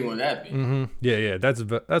frustrating would that be? Mm-hmm. Yeah, that's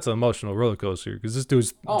an emotional roller coaster because this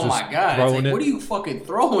dude's oh just my god, throwing what are you fucking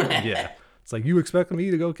throwing at? Yeah, it's like you expect me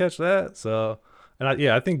to go catch that. So, and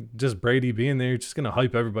I think just Brady being there, just gonna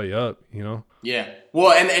hype everybody up, you know. Yeah,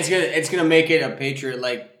 well, and it's gonna make it a Patriot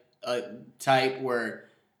like type where,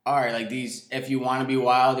 all right, like these, if you want to be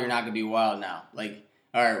wild, you're not gonna be wild now. Like,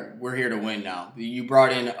 all right, we're here to win now. You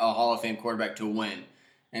brought in a Hall of Fame quarterback to win.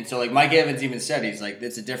 And so, like Mike Evans even said, he's like,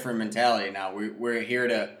 it's a different mentality now. We're here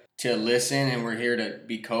to listen, and we're here to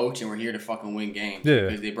be coached, and we're here to fucking win games. Yeah.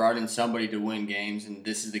 Because they brought in somebody to win games, and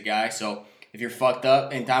this is the guy. So if you're fucked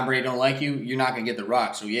up and Tom Brady don't like you, you're not going to get the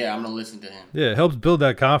rock. So, yeah, I'm going to listen to him. Yeah, it helps build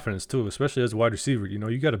that confidence, too, especially as a wide receiver. You know,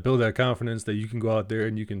 you got to build that confidence that you can go out there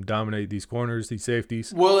and you can dominate these corners, these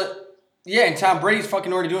safeties. Well, yeah, and Tom Brady's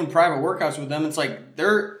fucking already doing private workouts with them. It's like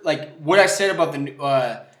they're – like what I said about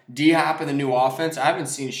the D-Hop and the new offense, I haven't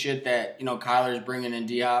seen shit that, you know, Kyler's bringing in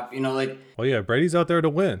D-Hop. You know, like... Well, yeah, Brady's out there to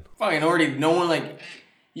win. Fucking already knowing, like...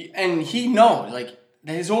 And he knows, like,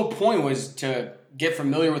 his whole point was to get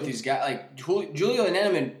familiar with these guys. Like, Julian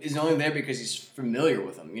Edelman is only there because he's familiar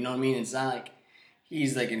with them. You know what I mean? It's not like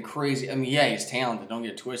he's, like, in crazy... I mean, yeah, he's talented. Don't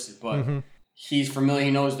get it twisted. But he's familiar.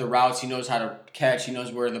 He knows the routes. He knows how to catch. He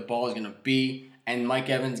knows where the ball is going to be. And Mike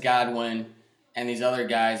Evans, Godwin, and these other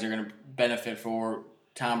guys are going to benefit for...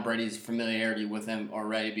 Tom Brady's familiarity with him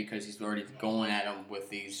already because he's already going at him with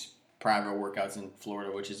these private workouts in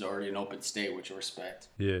Florida, which is already an open state, which I respect.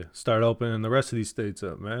 Yeah, start opening the rest of these states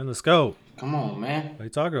up, man. Let's go. Come on, man. Are you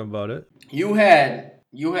talking about it? You had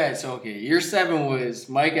so okay. Your 7 was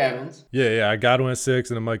Mike Evans. Yeah. I got him at 6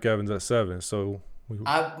 and then Mike Evans at 7. So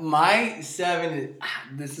my 7 is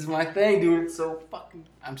this is my thing, dude. It's so fucking.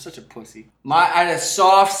 I'm such a pussy. I had a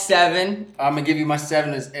soft 7. I'm gonna give you my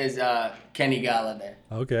 7 as Kenny Galladay.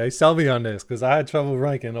 Okay, sell me on this because I had trouble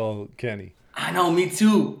ranking old Kenny. I know, me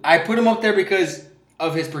too. I put him up there because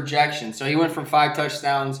of his projection. So he went from 5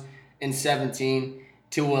 touchdowns in 17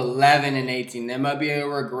 to 11 in 18. There might be a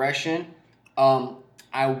regression.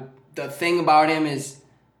 The thing about him is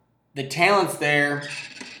the talent's there.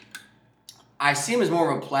 I see him as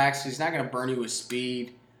more of a plex. He's not going to burn you with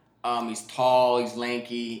speed. He's tall. He's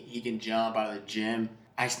lanky. He can jump out of the gym.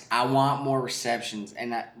 I want more receptions,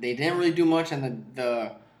 and they didn't really do much on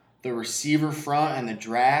the receiver front and the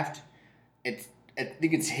draft. I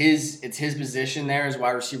think it's his position there as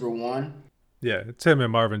wide receiver 1. Yeah, it's him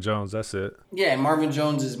and Marvin Jones. That's it. Yeah, and Marvin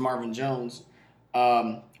Jones is Marvin Jones.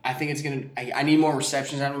 I think it's gonna. I need more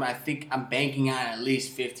receptions out of him. I think I'm banking on at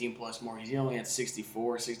least 15 plus more. He only had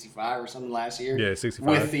 64, 65 or something last year. Yeah,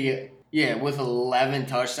 65. With 11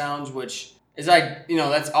 touchdowns, which is like, you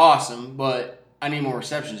know, that's awesome, but I need more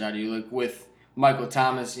receptions out of you. Like with Michael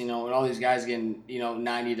Thomas, you know, and all these guys getting, you know,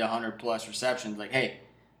 90 to 100 plus receptions. Like, hey,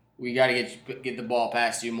 we got to get the ball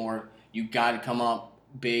past you more. You got to come up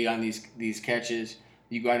big on these catches.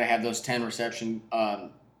 You got to have those 10 reception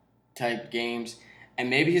type games. And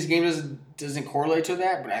maybe his game doesn't correlate to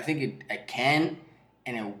that, but I think it can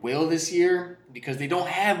and it will this year because they don't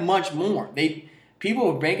have much more. People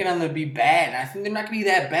are banking on them to be bad, and I think they're not going to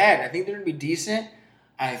be that bad. I think they're going to be decent.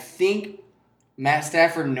 I think Matt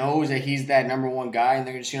Stafford knows that he's that number 1 guy, and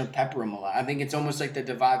they're just going to pepper him a lot. I think it's almost like the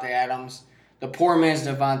Devontae Adams, the poor man's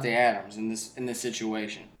Devontae Adams in this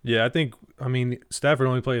situation. Yeah, I mean, Stafford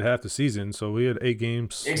only played half the season, so we had 8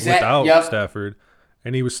 games without Stafford,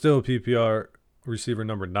 and he was still PPR receiver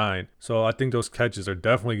number 9. So I think those catches are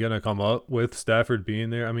definitely going to come up with Stafford being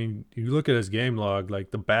there. I mean, you look at his game log, like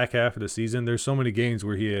the back half of the season, there's so many games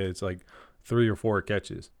where he has like 3 or 4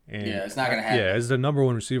 catches. And yeah, it's not going to happen. Yeah, as the number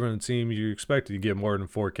 1 receiver on the team, you expect to get more than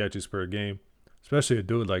 4 catches per game, especially a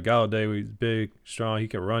dude like Galladay. He's big, strong, he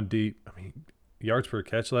can run deep. I mean, yards per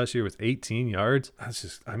catch last year was 18 yards. That's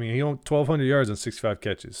just, I mean, he owned 1,200 yards on 65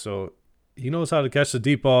 catches. So he knows how to catch the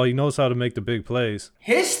deep ball. He knows how to make the big plays.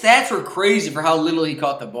 His stats were crazy for how little he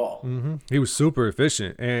caught the ball. Mm-hmm. He was super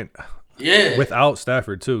efficient, and yeah, without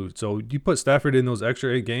Stafford too. So you put Stafford in those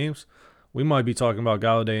extra 8 games, we might be talking about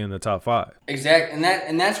Galladay in the top 5. Exactly,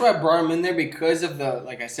 and that's why I brought him in there because of the,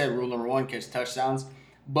 like I said, rule number 1, catch touchdowns.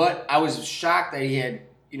 But I was shocked that he had,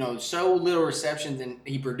 so little receptions and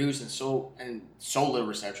he produced and so little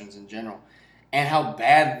receptions in general. and how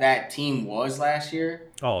bad that team was last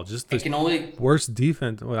year, Oh, just it the can only worst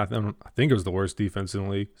defense. Well, I think it was the worst defense in the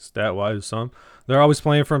league, stat-wise. They're always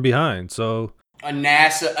playing from behind. So a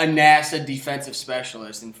NASA defensive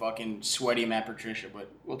specialist and fucking sweaty Matt Patricia,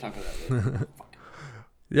 but we'll talk about that later.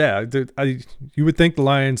 yeah, you would think the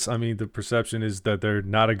Lions. I mean, the perception is that they're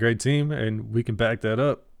not a great team, and we can back that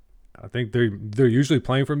up. I think they're usually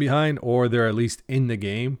playing from behind, or they're at least in the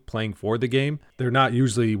game, playing for the game. They're not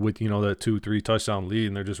usually with that 2-3 touchdown lead,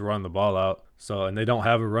 and they're just running the ball out. So, and they don't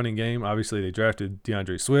have a running game. Obviously, they drafted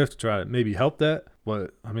DeAndre Swift to try to maybe help that.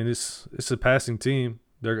 But I mean, it's a passing team.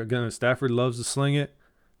 Stafford loves to sling it,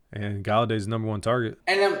 and Galladay's number one target.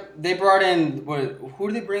 And they brought in who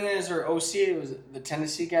did they bring in as their OC? It was the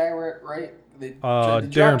Tennessee guy, right?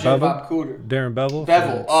 Darren Bevel. Darren Bevel.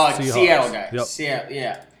 Seattle guy. Yep. Seattle,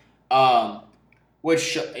 yeah.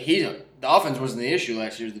 Which the offense wasn't the issue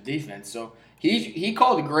last year, it was the defense. So he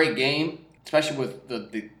called a great game, especially with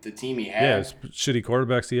the team he had. Yeah, it's shitty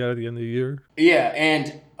quarterbacks he had at the end of the year. Yeah,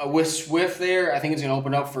 and with Swift there, I think it's going to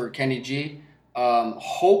open up for Kenny G.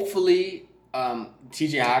 Hopefully,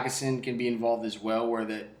 T.J. Hockenson can be involved as well,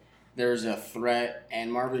 where there's a threat,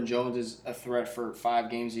 and Marvin Jones is a threat for 5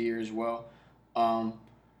 games a year as well.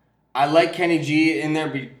 I like Kenny G in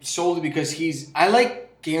there solely because I like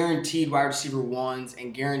guaranteed wide receiver ones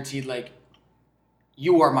and guaranteed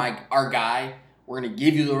you are our guy. We're gonna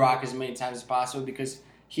give you the rock as many times as possible because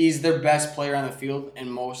he's their best player on the field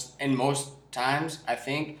and most times. I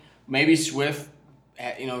think maybe Swift,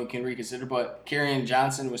 can reconsider, but Kerryon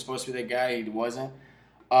Johnson was supposed to be that guy. He wasn't.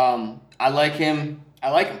 I like him.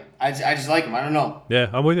 I just like him. I don't know.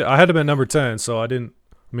 Yeah, I'm with you. I had him at number 10, so I didn't.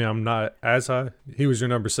 I mean, I'm not as high. He was your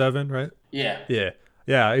number 7, right? Yeah.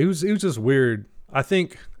 Yeah. He was just weird. I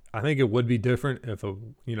think it would be different if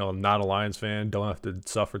not a Lions fan, don't have to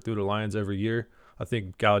suffer through the Lions every year. I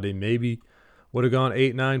think Galladay maybe would have gone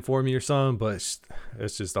 8-9 for me or something, but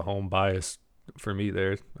it's just a home bias for me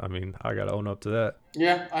there. I mean, I gotta own up to that.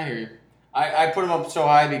 Yeah, I hear you. I put him up so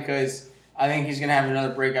high because I think he's gonna have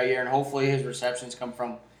another breakout year, and hopefully his receptions come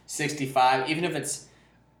from 65, even if it's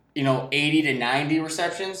 80 to 90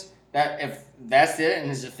 receptions. If that's it and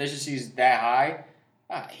his efficiency is that high,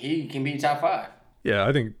 he can be top 5. Yeah,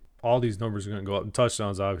 I think all these numbers are going to go up. And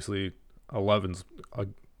touchdowns, obviously, 11's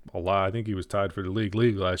a lot. I think he was tied for the league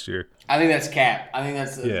last year. I think that's cap. I think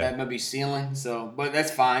that might be ceiling. So, but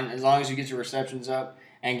that's fine as long as you get your receptions up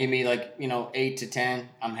and give me 8 to 10.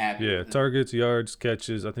 I'm happy. Yeah, targets, yards,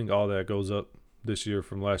 catches. I think all that goes up this year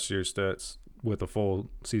from last year's stats with a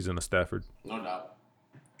full season of Stafford. No doubt.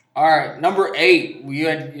 All right, number 8.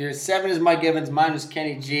 Your 7 is Mike Evans. Mine was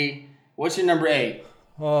Kenny G. What's your number 8?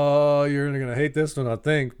 Oh, you're going to hate this one, I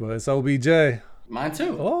think, but it's OBJ. Mine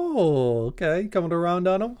too. Oh, okay. Coming around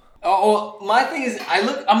on him? Oh, well, my thing is,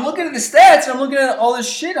 I'm looking at the stats, and I'm looking at all this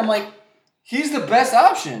shit. I'm like, he's the best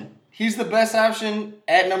option. He's the best option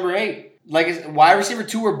at number 8. Wide receiver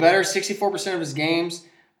 2 or better, 64% of his games.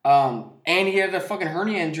 And he had a fucking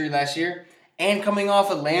hernia injury last year. And coming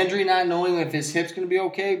off of Landry, not knowing if his hip's gonna be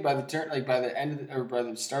okay by the end of by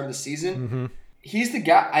the start of the season. Mm-hmm. He's the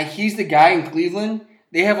guy. He's the guy in Cleveland.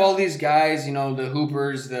 They have all these guys, the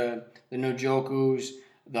Hoopers, the Njokus,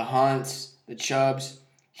 the Hunts, the Chubbs.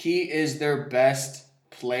 He is their best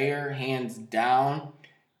player, hands down.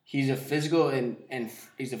 He's a physical and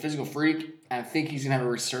he's a physical freak. I think he's gonna have a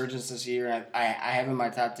resurgence this year. I have him in my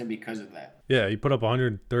top 10 because of that. Yeah, he put up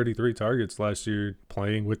 133 targets last year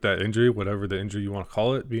playing with that injury, whatever the injury you want to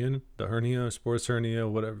call it, being the hernia, sports hernia,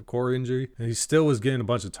 whatever, core injury. And he still was getting a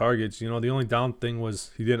bunch of targets. The only down thing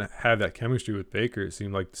was he didn't have that chemistry with Baker. It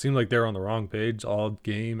seemed like they were on the wrong page all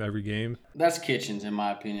game, every game. That's Kitchens, in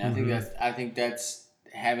my opinion. Mm-hmm. I think that's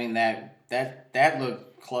having that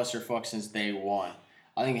look clusterfuck since day one.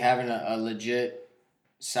 I think having a legit,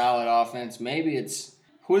 solid offense. Maybe it's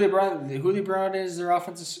who they brought in as their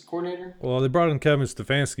offensive coordinator. Well, they brought in Kevin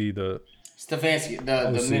Stefanski, the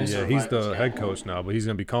Minnesota. Yeah, he's the head coach now, but he's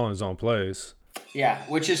gonna be calling his own plays. Yeah,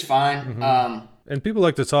 which is fine. Mm-hmm. And people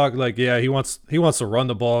like to talk he wants to run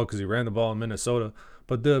the ball because he ran the ball in Minnesota.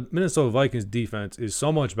 But the Minnesota Vikings defense is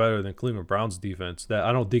so much better than Cleveland Browns defense that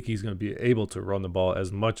I don't think he's going to be able to run the ball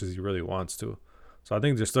as much as he really wants to. So I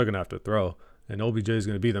think they're still going to have to throw, and OBJ is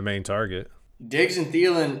going to be the main target. Diggs and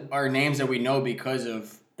Thielen are names that we know because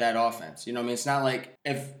of that offense. It's not like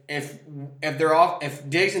if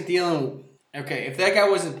Diggs and Thielen, if that guy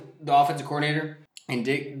wasn't the offensive coordinator and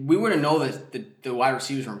we wouldn't know that the wide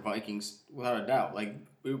receivers from Vikings without a doubt.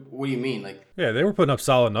 What do you mean? Yeah, they were putting up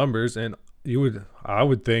solid numbers, and I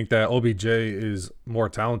would think that OBJ is more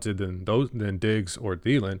talented than Diggs or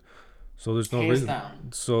Thielen. So there's no Hands reason.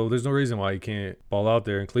 down. So there's no reason why he can't ball out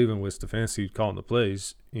there in Cleveland with Stefanski calling the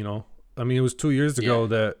plays. You know, I mean, it was 2 years ago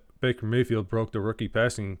that Baker Mayfield broke the rookie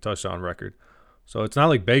passing touchdown record. So it's not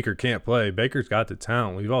like Baker can't play. Baker's got the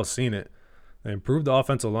talent. We've all seen it. They improved the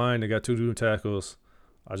offensive line. They got 2 new tackles.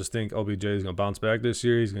 I just think OBJ is going to bounce back this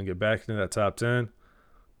year. He's going to get back into that top 10.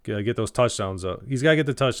 Get those touchdowns up. He's got to get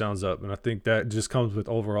the touchdowns up, and I think that just comes with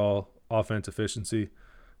overall offense efficiency,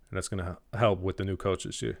 and that's going to help with the new coach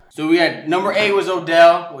this year. So we had number 8 was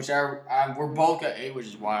Odell, which we're both got 8, which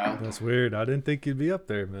is wild. That's weird. I didn't think he'd be up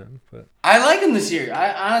there, man. But I like him this year.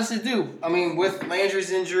 I honestly do. I mean, with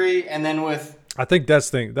Landry's injury and then with I think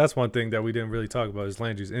that's one thing that we didn't really talk about is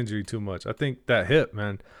Landry's injury too much. I think that hip,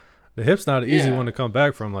 man, the hip's not an easy one to come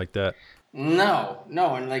back from like that. No,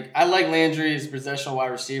 and like I like Landry as a possessional wide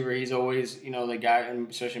receiver. He's always, the guy,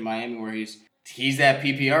 especially in Miami, where he's that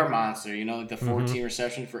PPR monster. Like the 14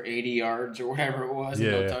 receptions for 80 yards or whatever it was, and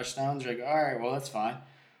no touchdowns. You're like, all right, well that's fine.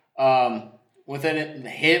 Within it, the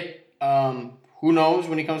hip, who knows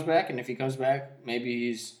when he comes back? And if he comes back, maybe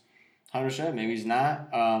he's 100%, maybe he's not.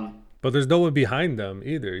 But there's no one behind them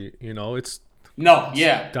either. It's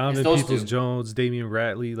Donovan Peoples-Jones, Damian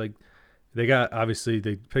Ratley. Like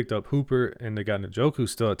they picked up Hooper and they got Njoku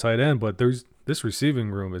still at tight end. But this receiving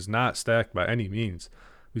room is not stacked by any means.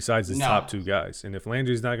 Besides his top 2 guys, and if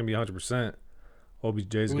Landry's not gonna be 100%,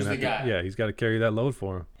 OBJ's gonna have to. He's got to carry that load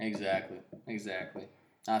for him. Exactly.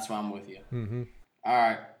 That's why I'm with you. Mm-hmm. All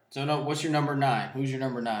right. So what's your number 9? Who's your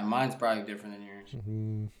number 9? Mine's probably different than yours.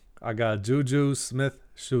 Mm-hmm. I got Juju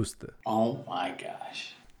Smith-Schuster. Oh my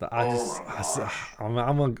gosh. I'm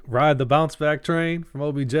gonna ride the bounce back train from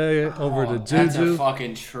OBJ over to Juju. That's a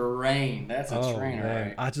fucking train. That's a train,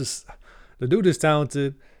 man. right? The dude is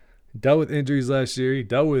talented. Dealt with injuries last year. He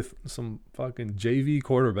dealt with some fucking JV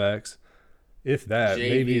quarterbacks, if that,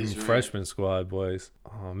 maybe even freshman squad boys.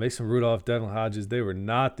 Mason Rudolph, Devin Hodges, they were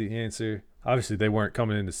not the answer. Obviously, they weren't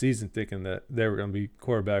coming into the season thinking that they were going to be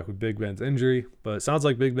quarterback with Big Ben's injury, but it sounds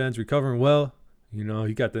like Big Ben's recovering well. He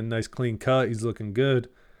got the nice clean cut. He's looking good.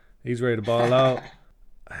 He's ready to ball out.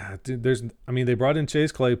 They brought in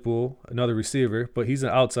Chase Claypool, another receiver, but he's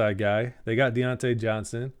an outside guy. They got Deontay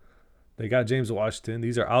Johnson. They got James Washington.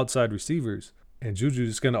 These are outside receivers. And Juju's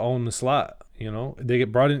just going to own the slot. They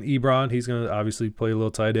get brought in Ebron. He's going to obviously play a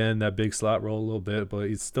little tight end, that big slot role a little bit, but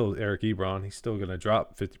he's still Eric Ebron. He's still going to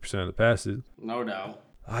drop 50% of the passes. No doubt.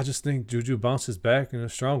 I just think Juju bounces back in a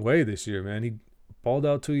strong way this year, man. He balled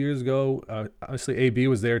out 2 years ago. Obviously, AB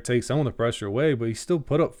was there to take some of the pressure away, but he still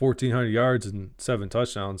put up 1,400 yards and 7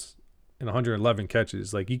 touchdowns and 111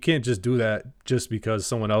 catches. Like, you can't just do that just because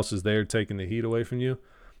someone else is there taking the heat away from you.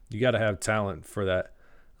 You got to have talent for that.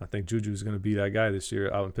 I think Juju's going to be that guy this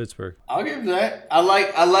year out in Pittsburgh. I'll give that. I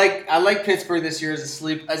like Pittsburgh this year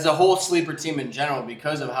as a whole sleeper team in general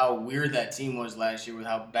because of how weird that team was last year with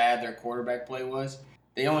how bad their quarterback play was.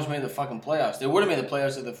 They almost made the fucking playoffs. They would have made the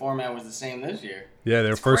playoffs if the format was the same this year. Yeah,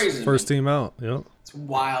 they're first team out. Yep. It's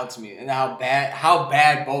wild to me, and how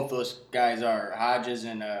bad both those guys are. Hodges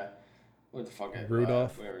and what the fuck?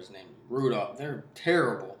 Rudolph. Whatever his name. Rudolph. They're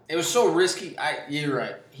terrible. It was so risky. You're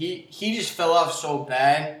right. He just fell off so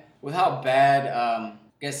bad with how bad. I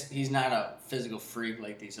guess he's not a physical freak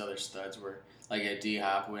like these other studs were. Like a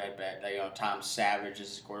D-Hop who had bad. Tom Savage as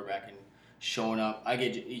his quarterback and showing up.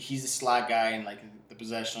 He's a slot guy and like the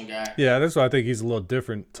possessional guy. Yeah, that's why I think he's a little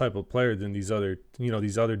different type of player than these other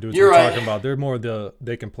dudes You're we're right. talking about. They're more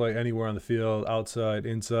they can play anywhere on the field, outside,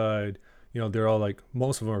 inside. They're all like,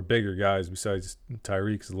 most of them are bigger guys besides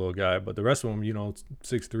Tyreek's a little guy, but the rest of them,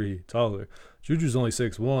 6'3", taller. Juju's only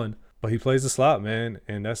 6'1", but he plays the slot, man,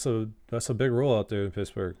 and that's a big role out there in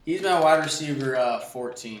Pittsburgh. He's been a wide receiver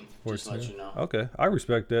 14, just to let you know. Okay, I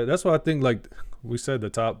respect that. That's why I think, like we said, the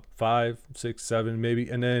top 5, 6, 7 maybe,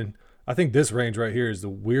 and then I think this range right here is the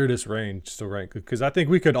weirdest range to rank because I think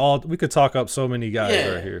we could talk up so many guys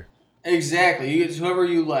right here. Exactly. You get whoever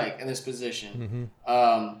you like in this position.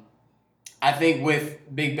 Mm-hmm. I think with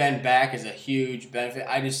Big Ben back is a huge benefit.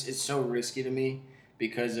 It's so risky to me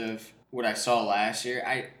because of what I saw last year.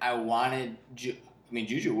 I wanted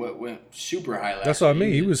Juju went super high last year. That's what I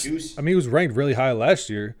mean. He was ranked really high last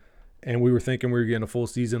year, and we were thinking we were getting a full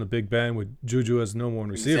season of Big Ben with Juju as number 1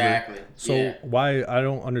 receiver. Exactly. So why I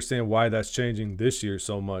don't understand why that's changing this year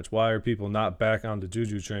so much. Why are people not back on the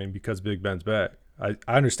Juju train because Big Ben's back? I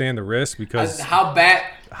understand the risk because how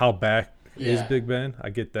back is Big Ben. I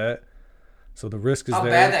get that. So the risk is how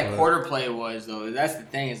there. How bad that quarter play was, though. That's the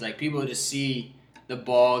thing. Is like people just see the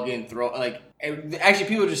ball getting thrown. Like actually,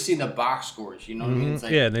 people just see the box scores. You know what I mean? It's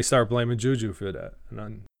like, and they start blaming Juju for that.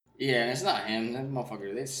 And it's not him. That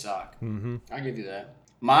motherfucker, they suck. Mm-hmm. I'll give you that.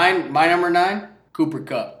 My number 9, Cooper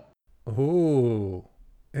Kupp. Ooh,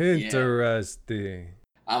 interesting.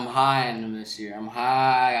 I'm high on him this year.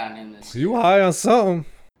 You high on something?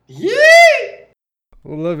 Yeah.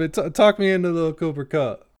 Well, love it. Talk me into the Cooper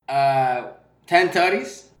Cup. 10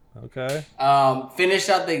 tutties. Okay. Finished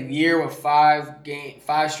out the year with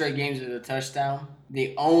five straight games with a touchdown.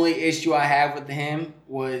 The only issue I have with him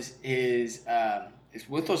was his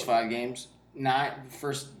with those 5 games,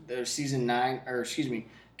 season 9, or excuse me,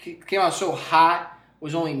 came out so hot.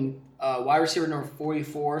 Was only wide receiver number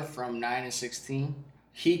 44 from 9 and 16.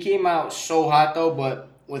 He came out so hot though, but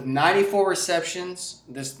with 94 receptions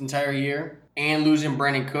this entire year and losing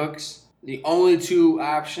Brandon Cooks, the only 2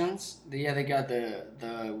 options, they got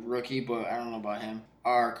the rookie, but I don't know about him,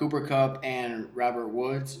 are Cooper Kupp and Robert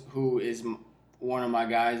Woods, who is one of my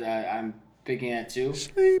guys I'm picking at too.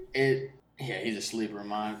 He's a sleeper of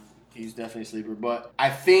mine. He's definitely a sleeper. But I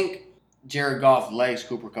think Jared Goff likes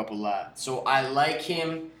Cooper Kupp a lot. So I like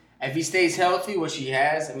him. If he stays healthy, which he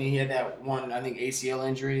has, I mean, he had that one, I think, ACL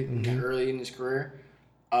injury early in his career.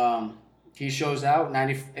 He shows out.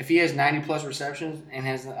 If he has 90-plus receptions and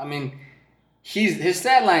has, I mean, his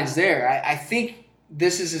stat line's there. I think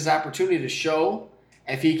this is his opportunity to show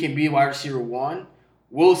if he can be wide receiver 1.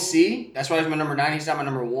 We'll see. That's why he's my number 9. He's not my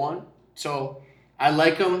number 1. So I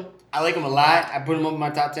like him. I like him a lot. I put him up in my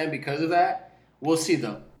top 10 because of that. We'll see,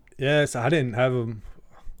 though. Yes, I didn't have him.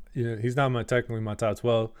 He's not technically my top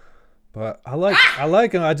 12, but I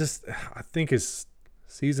like him. I think his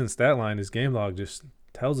season stat line, his game log, just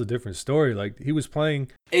tells a different story. Like, he was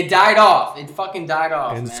playing. It died off. It fucking died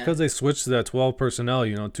off. And it's because they switched to that 12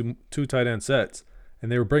 personnel. Two tight end sets.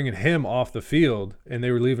 And they were bringing him off the field, and they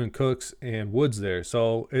were leaving Cooks and Woods there.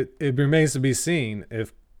 So it remains to be seen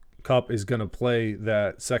if Kupp is going to play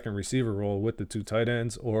that second receiver role with the 2 tight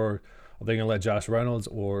ends, or are they going to let Josh Reynolds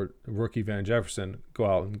or rookie Van Jefferson go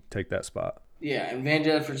out and take that spot? Yeah, and Van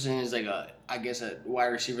Jefferson is like a wide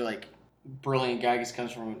receiver, like brilliant guy. Just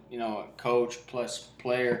comes from a coach plus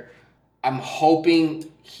player. I'm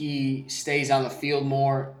hoping he stays on the field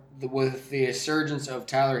more. With the resurgence of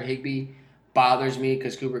Tyler Higbee, bothers me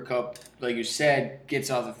because Cooper Kupp, like you said,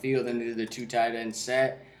 gets off the field into the 2 tight end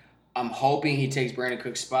set. I'm hoping he takes Brandon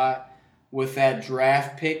Cook's spot. With that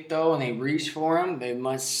draft pick, though, and they reached for him, they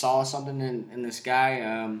must saw something in this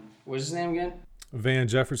guy. What's his name again? Van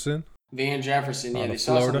Jefferson. Van Jefferson, yeah. They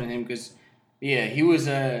saw something in him because, yeah, he was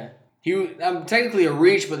technically a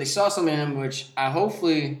reach, but they saw something in him, which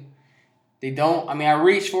hopefully they don't. I mean, I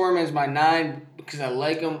reached for him as my 9 because I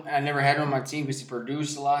like him. I never had him on my team because he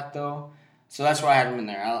produced a lot, though. So that's why I had him in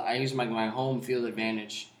there. I use my home field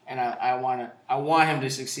advantage, and I want him to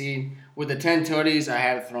succeed. With the 10 tutties, I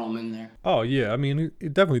had to throw him in there. Oh yeah, I mean, I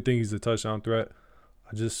definitely think he's a touchdown threat.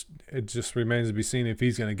 It just remains to be seen if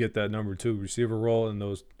he's going to get that number 2 receiver role in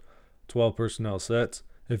those 12 personnel sets.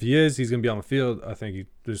 If he is, he's going to be on the field. I think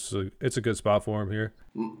it's a good spot for him here.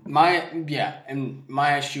 My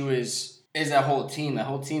issue is that whole team. The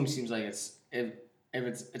whole team seems like it's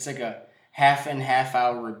like a half in, half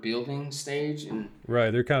out rebuilding stage, and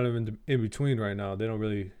right, they're kind of in between right now.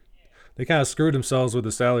 They kind of screwed themselves with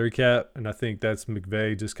the salary cap, and I think that's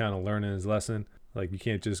McVay just kind of learning his lesson. Like, you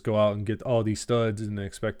can't just go out and get all these studs and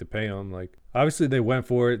expect to pay them. Like, obviously they went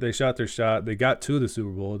for it. They shot their shot. They got to the Super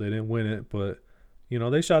Bowl. They didn't win it, but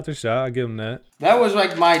they shot their shot. I give them that. That was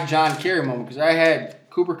like my John Kerry moment because I had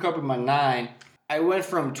Cooper Kupp in my 9. I went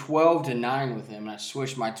from 12 to 9 with him, and I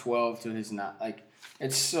switched my 12 to his 9. Like,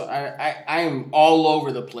 it's so I am all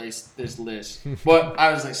over the place, this list. But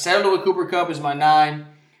I was like, settled with Cooper Kupp as my 9.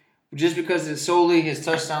 Just because it's solely his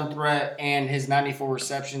touchdown threat and his 94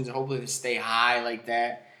 receptions, hopefully they stay high like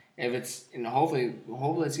that. If it's hopefully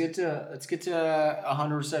let's get to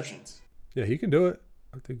 100 receptions. Yeah, he can do it.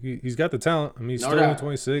 I think he's got the talent. I mean, he's no still doubt. only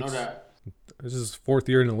 26. No doubt. This is his 4th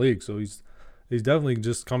year in the league, so he's definitely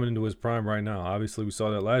just coming into his prime right now. Obviously, we saw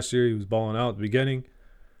that last year. He was balling out at the beginning.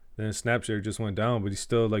 Then his snap share just went down, but he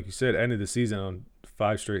still, like you said, ended the season on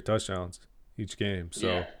 5 straight touchdowns each game.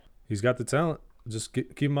 So He's got the talent. Just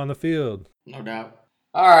keep him on the field. No doubt.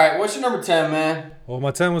 All right, what's your number 10, man? Well,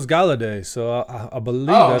 my 10 was Galladay, so I believe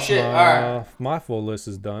my full list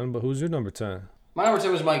is done. But who's your number 10? My number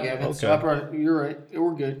 10 was Mike Evans. Okay. So you're right.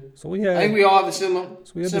 We're good. So I think we all have the similar.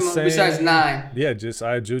 So we have the same. Besides 9. Yeah, just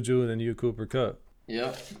I had Juju and then you Cooper Kupp.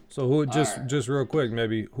 Yep. So who just real quick,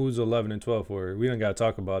 maybe who's 11 and 12 for you? We don't got to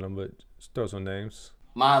talk about them, but just throw some names.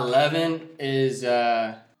 My 11 is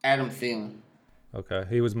Adam Thielen. Okay,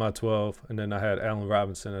 he was my 12, and then I had Allen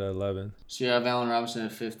Robinson at 11. So you have Allen Robinson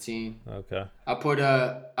at 15. Okay. I put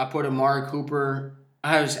Amari Cooper.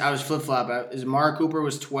 I was flip flop. Amari Cooper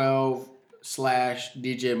was 12 /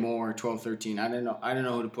 DJ Moore 12-13. I didn't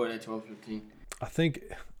know who to put at 12-15. I think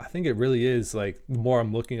it really is like the more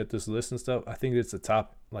I'm looking at this list and stuff, I think it's the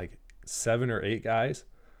top like 7 or 8 guys.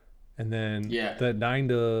 And then that 9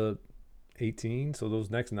 to 18, so those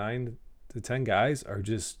next 9 to 10 guys are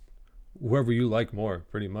just whoever you like more,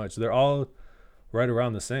 pretty much. They're all right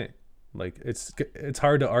around the same. Like it's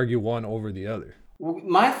hard to argue one over the other.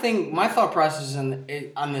 My thought process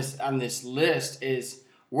on this list is,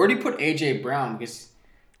 where do you put AJ Brown? Because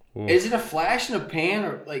is it a flash in the pan,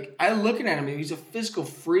 or like, I looking at him, he's a physical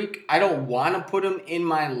freak. I don't want to put him in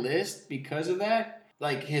my list because of that.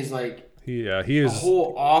 Like his he is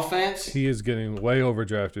whole offense. He is getting way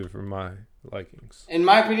overdrafted for my likings, in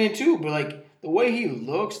my opinion too. But like the way he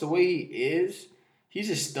looks, the way he is, he's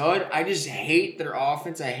a stud. I just hate their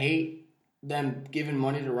offense. I hate them giving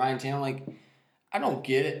money to Ryan Tannehill. Like, I don't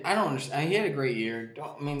get it. I don't understand. He had a great year.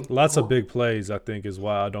 Lots of big plays, I think, is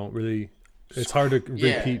why I don't really. It's hard to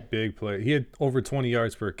repeat big play. He had over 20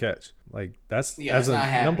 yards per catch. Like as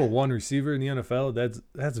a number 1 receiver in the NFL,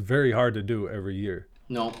 that's very hard to do every year.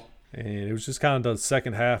 No. And it was just kind of the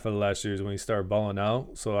second half of the last year when he started balling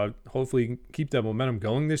out. So I hopefully can keep that momentum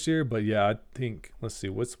going this year. But yeah, I think, let's see,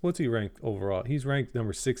 what's he ranked overall? He's ranked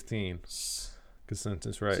number 16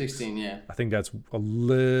 consensus, right? 16, yeah. I think that's a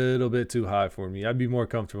little bit too high for me. I'd be more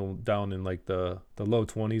comfortable down in like the low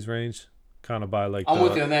 20s range. Kind of by like I'm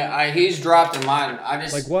with you on that. He's dropped in mine. I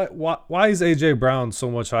just like why is AJ Brown so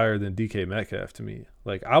much higher than DK Metcalf to me?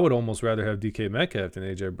 Like I would almost rather have DK Metcalf than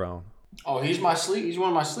AJ Brown. Oh, he's one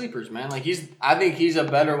of my sleepers, man. Like I think he's a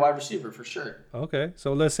better wide receiver for sure. Okay,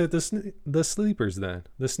 so let's hit the sleepers then.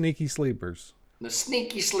 The sneaky sleepers. The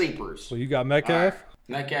sneaky sleepers. So you got Metcalf? Right.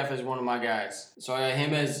 Metcalf is one of my guys. So I got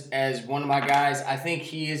him as one of my guys. I think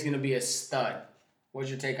he is going to be a stud. What's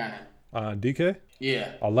your take on him? DK?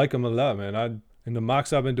 Yeah. I like him a lot, man. In the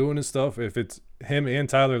mocks I've been doing and stuff, if it's him and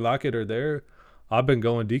Tyler Lockett are there, I've been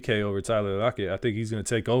going DK over Tyler Lockett. I think he's going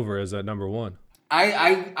to take over as that number 1.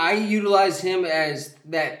 I utilize him as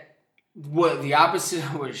that. What the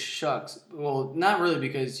opposite was shucks. Well, not really,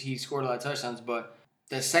 because he scored a lot of touchdowns, but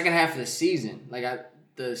the second half of the season,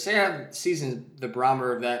 the second half of the season is the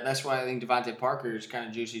barometer of that. That's why I think Devontae Parker is kind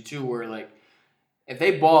of juicy too. Where like, if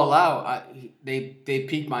they ball out, they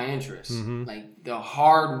pique my interest. Mm-hmm. Like the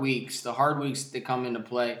hard weeks that come into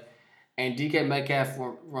play. And DK Metcalf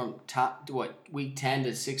from top week 10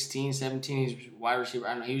 to 16, 17, he's wide receiver.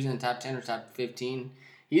 I don't know, he was in the top 10 or top 15.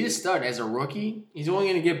 He's a stud as a rookie. He's only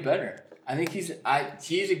going to get better. I think he's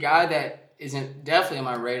a guy that isn't definitely on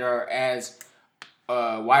my radar as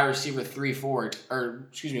wide receiver 3-4, or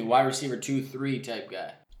excuse me, wide receiver 2-3 type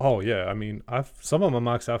guy. Oh yeah, I mean, some of my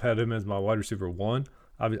mocks I've had him as my wide receiver 1.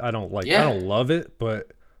 I don't love it,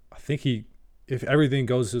 but I think if everything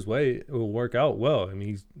goes his way, it will work out well. I mean,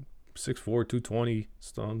 he's 6'4", 220,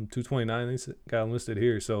 229. He's got listed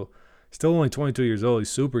here, so still only 22 years old. He's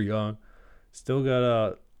super young. Still got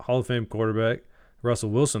a Hall of Fame quarterback, Russell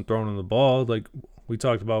Wilson, throwing him the ball. Like we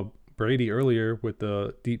talked about Brady earlier with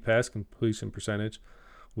the deep pass completion percentage.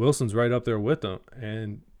 Wilson's right up there with him,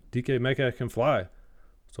 and DK Metcalf can fly.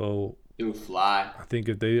 So he would fly. I think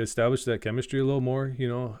if they establish that chemistry a little more,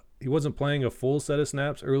 he wasn't playing a full set of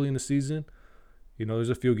snaps early in the season. There's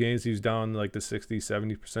a few games he was down like the 60,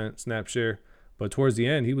 70% snap share. But towards the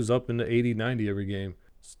end, he was up in the 80, 90 every game.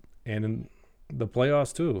 And in the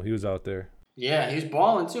playoffs, too, he was out there. Yeah, he's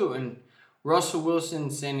balling, too. And Russell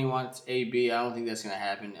Wilson saying he wants AB, I don't think that's going to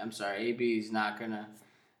happen. I'm sorry, AB is not going to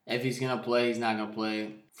 – if he's going to play, he's not going to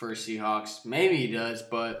play for Seahawks. Maybe he does,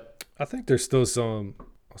 but – I think there's still some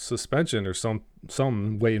suspension or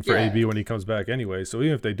something waiting for AB when he comes back anyway. So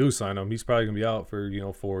even if they do sign him, he's probably going to be out for,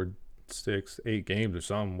 4, 6, 8 games or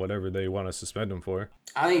something, whatever they want to suspend him for.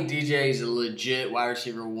 I think DJ is a legit wide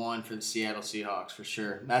receiver 1 for the Seattle Seahawks for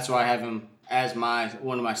sure. That's why I have him as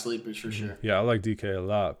one of my sleepers for sure. Yeah, I like DK a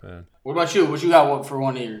lot, man. What about you? What you got for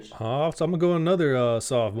one of yours? So I'm gonna go another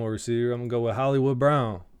sophomore receiver. I'm gonna go with Hollywood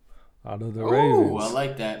Brown out of the Ravens. Oh, I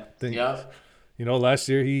like that. Yep. Last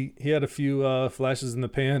year he had a few flashes in the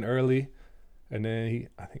pan early, and then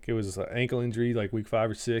I think it was an ankle injury like week 5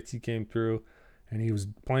 or 6. He came through. And he was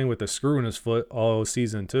playing with a screw in his foot all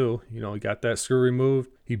season too. He got that screw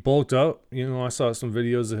removed. He bulked up. I saw some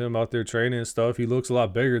videos of him out there training and stuff. He looks a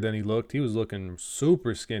lot bigger than he looked. He was looking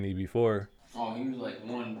super skinny before. Oh, he was like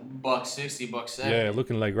 $160, $170. Yeah,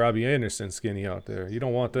 looking like Robbie Anderson skinny out there. You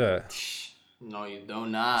don't want that. No, you do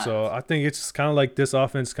not. So I think it's kind of like this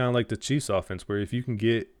offense, kind of like the Chiefs offense, where if you can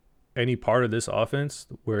get any part of this offense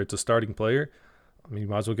where it's a starting player, I mean, you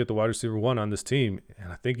might as well get the wide receiver 1 on this team.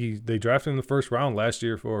 And I think they drafted him in the first round last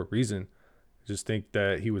year for a reason. I just think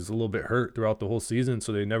that he was a little bit hurt throughout the whole season,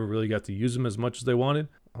 so they never really got to use him as much as they wanted.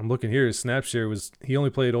 I'm looking here, his snap share he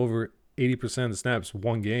only played over 80% of the snaps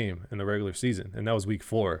one game in the regular season, and that was week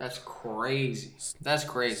 4. That's crazy. That's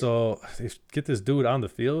crazy. So if get this dude on the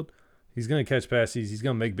field, he's gonna catch passes. He's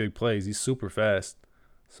gonna make big plays. He's super fast.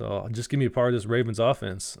 So just give me a part of this Ravens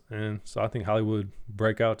offense, and so I think Hollywood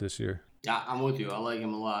break out this year. Yeah, I'm with you. I like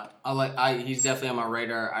him a lot. He's definitely on my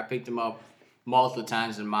radar. I picked him up multiple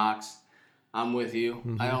times in mocks. I'm with you.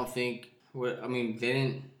 Mm-hmm. I don't think. They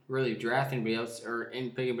didn't really draft anybody else or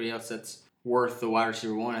pick anybody else that's worth the wide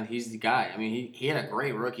receiver 1, and he's the guy. I mean, he had a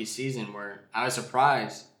great rookie season where I was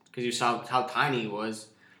surprised because you saw how tiny he was.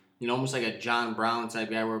 You know, almost like a John Brown type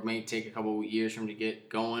guy where it may take a couple of years for him to get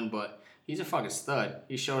going, but he's a fucking stud.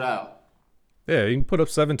 He showed out. Yeah, he can put up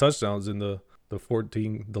 7 touchdowns in the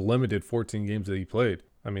limited 14 games that he played.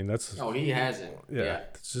 I mean, that's he has it. Yeah.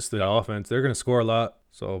 It's just the offense. They're gonna score a lot,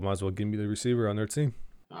 so might as well give me the receiver on their team.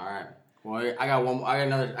 All right. Well, I got one. I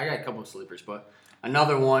got a couple of sleepers, but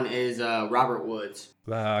another one is Robert Woods.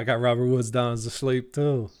 I got Robert Woods down as a sleep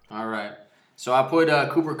too. All right. So I put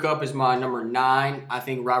Cooper Kupp as my number 9. I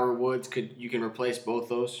think Robert Woods you can replace both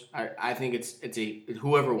those. I think it's a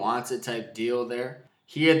whoever wants it type deal there.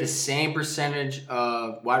 He had the same percentage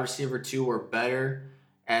of wide receiver 2 or better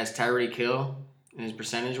as Tyreek Hill in his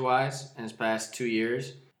percentage wise in his past 2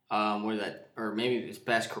 years. Or maybe his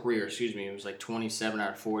past career. Excuse me. It was like 27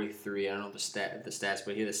 out of 43. I don't know the stats,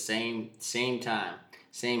 but he had the same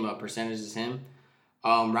percentage as him.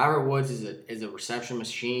 Robert Woods is a reception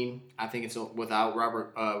machine. I think it's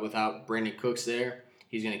without Brandon Cooks there.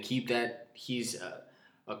 He's gonna keep that. He's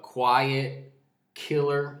a quiet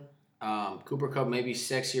killer. Cooper Kupp may be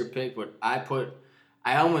sexier pick, but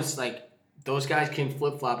I almost like those guys can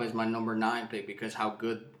flip flop as my number 9 pick because how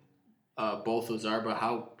good both those are, but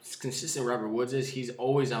how consistent Robert Woods is. He's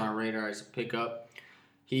always on my radar as a pickup.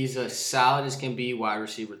 He's as solid as can be wide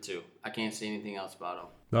receiver 2. I can't say anything else about him.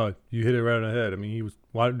 No, you hit it right on the head. I mean, he was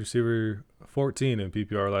wide receiver 14 in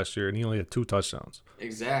PPR last year, and he only had 2 touchdowns.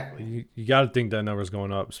 Exactly. You got to think that number's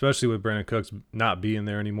going up, especially with Brandon Cooks not being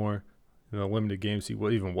there anymore. In the limited games he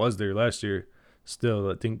even was there last year. Still,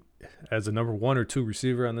 I think as a number 1 or 2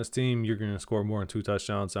 receiver on this team, you're going to score more than 2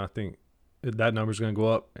 touchdowns. And I think that number's going to go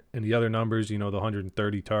up. And the other numbers, the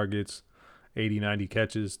 130 targets, 80, 90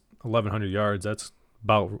 catches, 1,100 yards, that's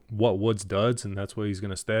about what Woods does, and that's where he's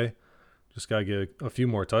going to stay. Just got to get a few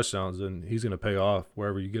more touchdowns, and he's going to pay off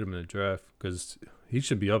wherever you get him in the draft because he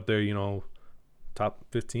should be up there, top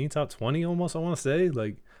 15, top 20 almost, I want to say.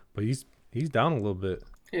 But he's down a little bit.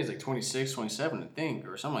 He was like 26, 27, I think,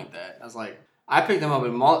 or something like that. I was like, I picked him up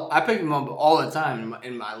all the time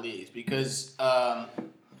in my leagues because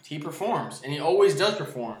he performs, and he always does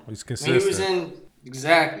perform. He's consistent. He was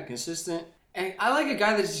in consistent. And I like a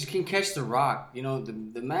guy that just can catch the rock.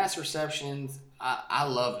 The mass receptions. I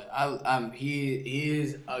love it. He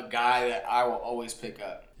is a guy that I will always pick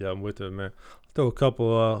up. Yeah, I'm with it, man. I'll throw a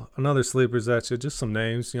couple another sleepers at you. Just some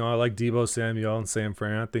names. I like Deebo Samuel and San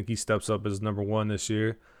Fran. I think he steps up as number 1 this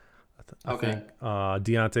year. I think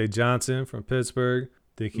Deontay Johnson from Pittsburgh.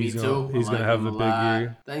 I think he's gonna have a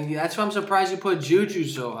big year. That's why I'm surprised you put Juju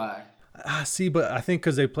so high. See, but I think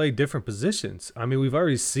because they play different positions. I mean, we've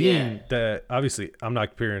already seen that. Obviously, I'm not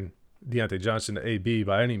comparing Deontay Johnson to AB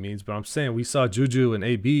by any means, but I'm saying we saw Juju and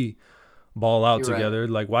AB ball out together. Right.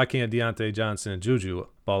 Like, why can't Deontay Johnson and Juju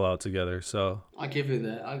ball out together? So I'll give it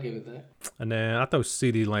that. And then I throw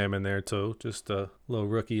CeeDee Lamb in there too, just a little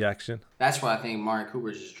rookie action. That's why I think Amari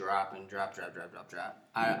Cooper's just drop.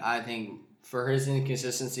 I think for his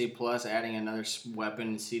inconsistency plus adding another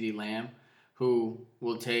weapon, CeeDee Lamb, who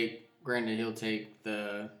will take. Granted, he'll take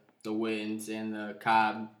the wins and the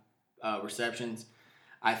Cobb receptions.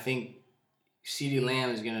 I think CeeDee Lamb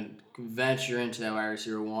is going to venture into that wide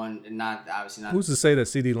receiver 1, and not. Who's to say that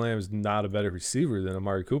CeeDee Lamb is not a better receiver than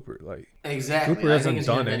Amari Cooper? Exactly. Cooper hasn't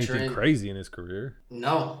done anything crazy in his career.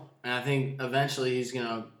 No, and I think eventually he's going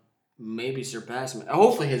to maybe surpass him.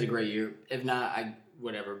 Hopefully, he has a great year. If not,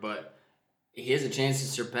 whatever. But he has a chance to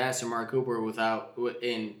surpass Amari Cooper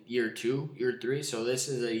in year 2, year 3. So this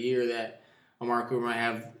is a year that Amari Cooper might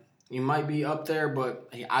have. He might be up there,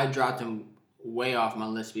 but I dropped him way off my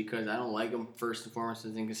list because I don't like him first and foremost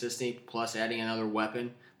as inconsistent. Plus, adding another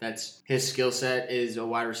weapon that's his skill set is a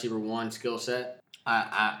wide receiver 1 skill set.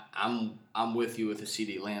 I'm with you with a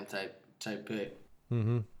CeeDee Lamb type pick.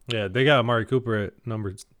 Mm-hmm. Yeah, they got Amari Cooper at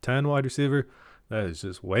number 10 wide receiver. That is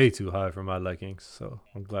just way too high for my likings. So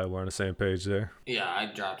I'm glad we're on the same page there. Yeah, I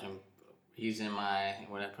dropped him. He's in my,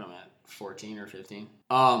 what I put him at, 14 or 15.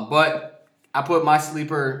 But I put my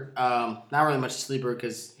sleeper, not really much sleeper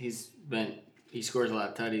because he scores a lot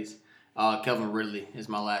of tutties. Calvin Ridley is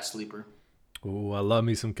my last sleeper. Oh, I love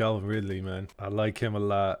me some Calvin Ridley, man. I like him a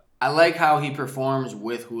lot. I like how he performs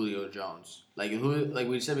with Julio Jones. Like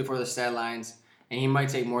we said before, the stat lines, and he might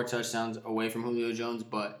take more touchdowns away from Julio Jones,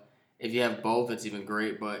 but if you have both, it's even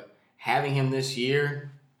great. But having him this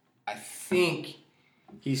year, I think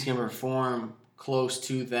he's going to perform close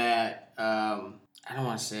to that. I don't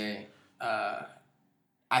want to say.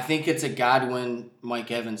 I think it's a Godwin,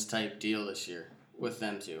 Mike Evans type deal this year with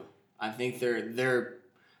them two. I think they're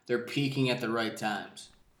peaking at the right times.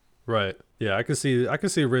 Right. Yeah, I could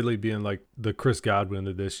see Ridley being like the Chris Godwin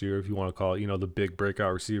of this year, if you want to call it, the big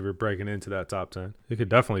breakout receiver breaking into that top 10. It could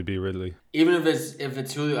definitely be Ridley. Even if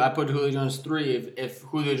it's Julio, I put Julio Jones 3. If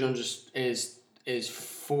Julio Jones is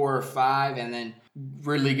 4 or 5, and then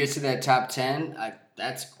Ridley gets to that top 10,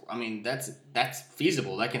 that's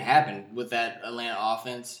feasible. That can happen with that Atlanta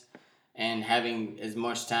offense and having as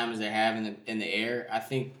much time as they have in the air. I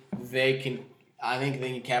think they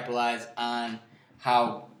can capitalize on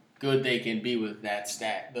how good they can be with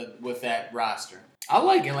that roster. I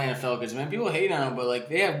like Atlanta Falcons, man. People hate on them, but like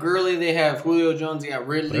they have Gurley, they have Julio Jones, they got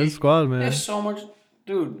Ridley. Their squad, man. They have so much,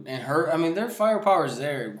 dude, and her. I mean, their firepower is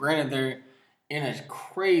there. Granted, they're in a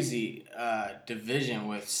crazy division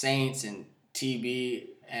with Saints and TB,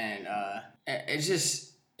 and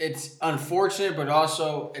it's unfortunate, but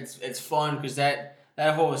also it's fun because that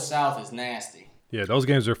whole South is nasty. Yeah, those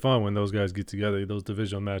games are fun when those guys get together. Those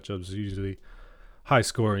divisional matchups are usually high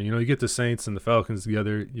scoring. You get the Saints and the Falcons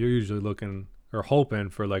together, you're usually looking or hoping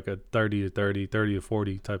for like a 30-30,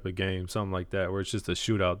 30-40 type of game, something like that, where it's just a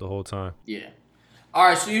shootout the whole time. Yeah. All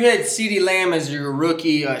right, so you had CeeDee Lamb as your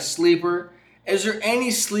rookie sleeper. Is there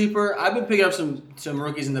any sleeper? I've been picking up some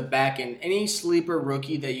rookies in the back end. Any sleeper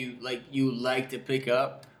rookie that you like to pick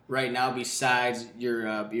up right now besides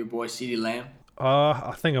your boy CeeDee Lamb?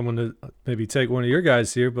 I think I'm gonna maybe take one of your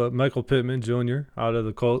guys here, but Michael Pittman Jr. out of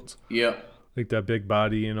the Colts. Yep. I think that big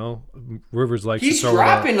body, Rivers likes He's to throw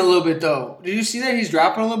dropping a little bit though. Did you see that he's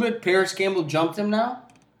dropping a little bit? Paris Campbell jumped him now,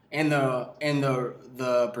 in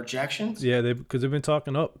the projections. Yeah, because they've been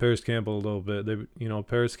talking up Paris Campbell a little bit.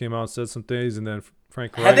 Paris came out and said some things, and then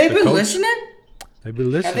Frank Reich, Have they been coach, listening? They've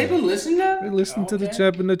been listening. Have they been listening? They listened to the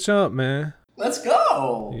champ and the chump, man. Let's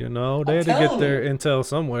go. They had to get their intel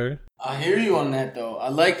somewhere. I hear you on that, though. I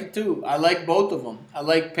like it, too. I like both of them. I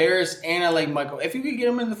like Paris and I like Michael. If you could get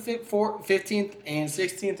them in the 15th and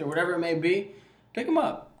 16th or whatever it may be, pick them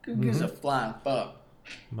up. Who gives a flying fuck?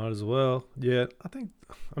 Might as well. Yeah,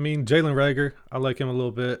 Jalen Reagor, I like him a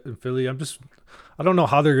little bit in Philly. I don't know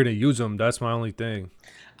how they're going to use him. That's my only thing.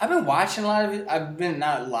 I've been watching a lot of it.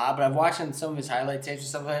 Not a lot, but I've watched some of his highlight tapes and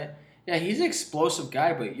stuff like that. Yeah, he's an explosive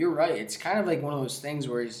guy, but you're right. It's kind of like one of those things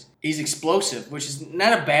where he's explosive, which is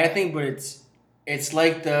not a bad thing, but it's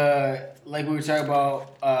like we were talking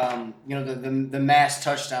about, the mass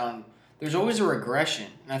touchdown. There's always a regression,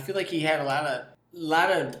 and I feel like he had a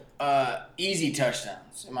lot of easy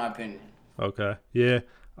touchdowns, in my opinion. Okay, yeah,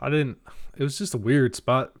 it was just a weird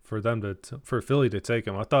spot for them for Philly to take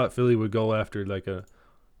him. I thought Philly would go after like a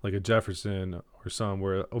Jefferson or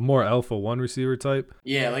somewhere, a more alpha one receiver type.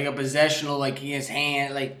 Yeah, like a possessional, like he has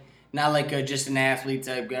hand, like not like just an athlete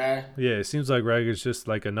type guy. Yeah, it seems like Reagor's just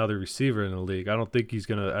like another receiver in the league. I don't think he's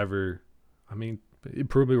gonna ever.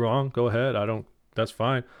 Prove me wrong. Go ahead. That's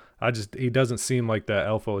fine. He doesn't seem like that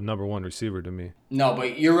alpha number one receiver to me. No,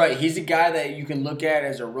 but you're right. He's a guy that you can look at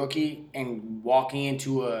as a rookie and walking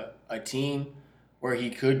into a team where he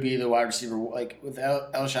could be the wide receiver, like with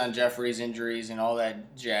Alshon Jeffrey's injuries and all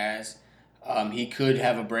that jazz. He could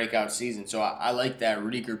have a breakout season. So I like that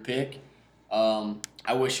Reagor pick.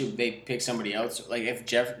 I wish they picked somebody else. Like if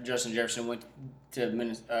Justin Jefferson went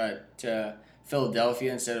to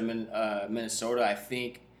Philadelphia instead of Minnesota, I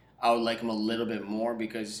think I would like him a little bit more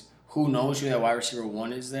because who knows who that wide receiver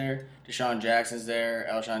one is there. Deshaun Jackson's there,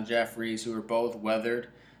 Alshon Jeffries, who are both weathered.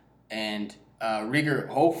 And Reagor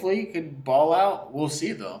hopefully could ball out. We'll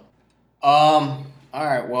see, though. All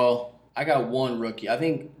right, well, I got one rookie. I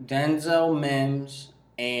think Denzel Mims,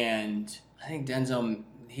 and I think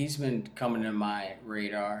he's been coming to my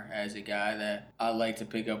radar as a guy that I like to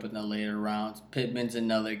pick up in the later rounds. Pittman's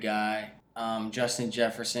another guy. Justin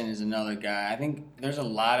Jefferson is another guy. I think there's a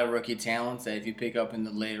lot of rookie talents that if you pick up in the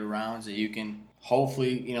later rounds that you can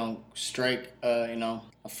hopefully, strike, a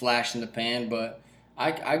flash in the pan. But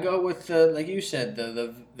I go with like you said,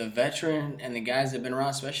 the veteran and the guys that have been around,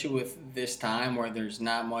 especially with this time where there's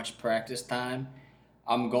not much practice time.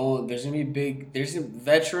 Veterans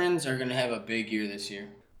are gonna have a big year this year.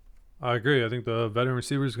 I agree. I think the veteran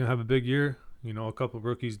receivers are gonna have a big year. A couple of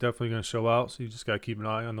rookies definitely going to show out, so you just got to keep an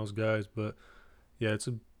eye on those guys. But, yeah, it's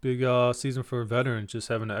a big season for veterans, just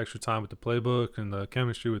having the extra time with the playbook and the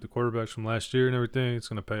chemistry with the quarterbacks from last year and everything. It's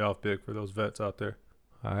going to pay off big for those vets out there.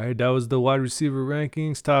 All right, that was the wide receiver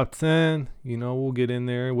rankings, top 10. We'll get in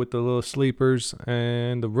there with the little sleepers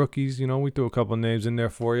and the rookies. We threw a couple names in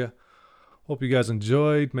there for you. Hope you guys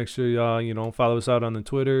enjoyed. Make sure y'all, follow us out on the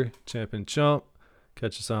Twitter, Champ and Chump.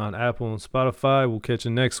 Catch us on Apple and Spotify. We'll catch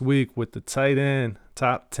you next week with the tight end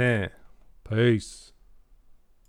top 10. Peace.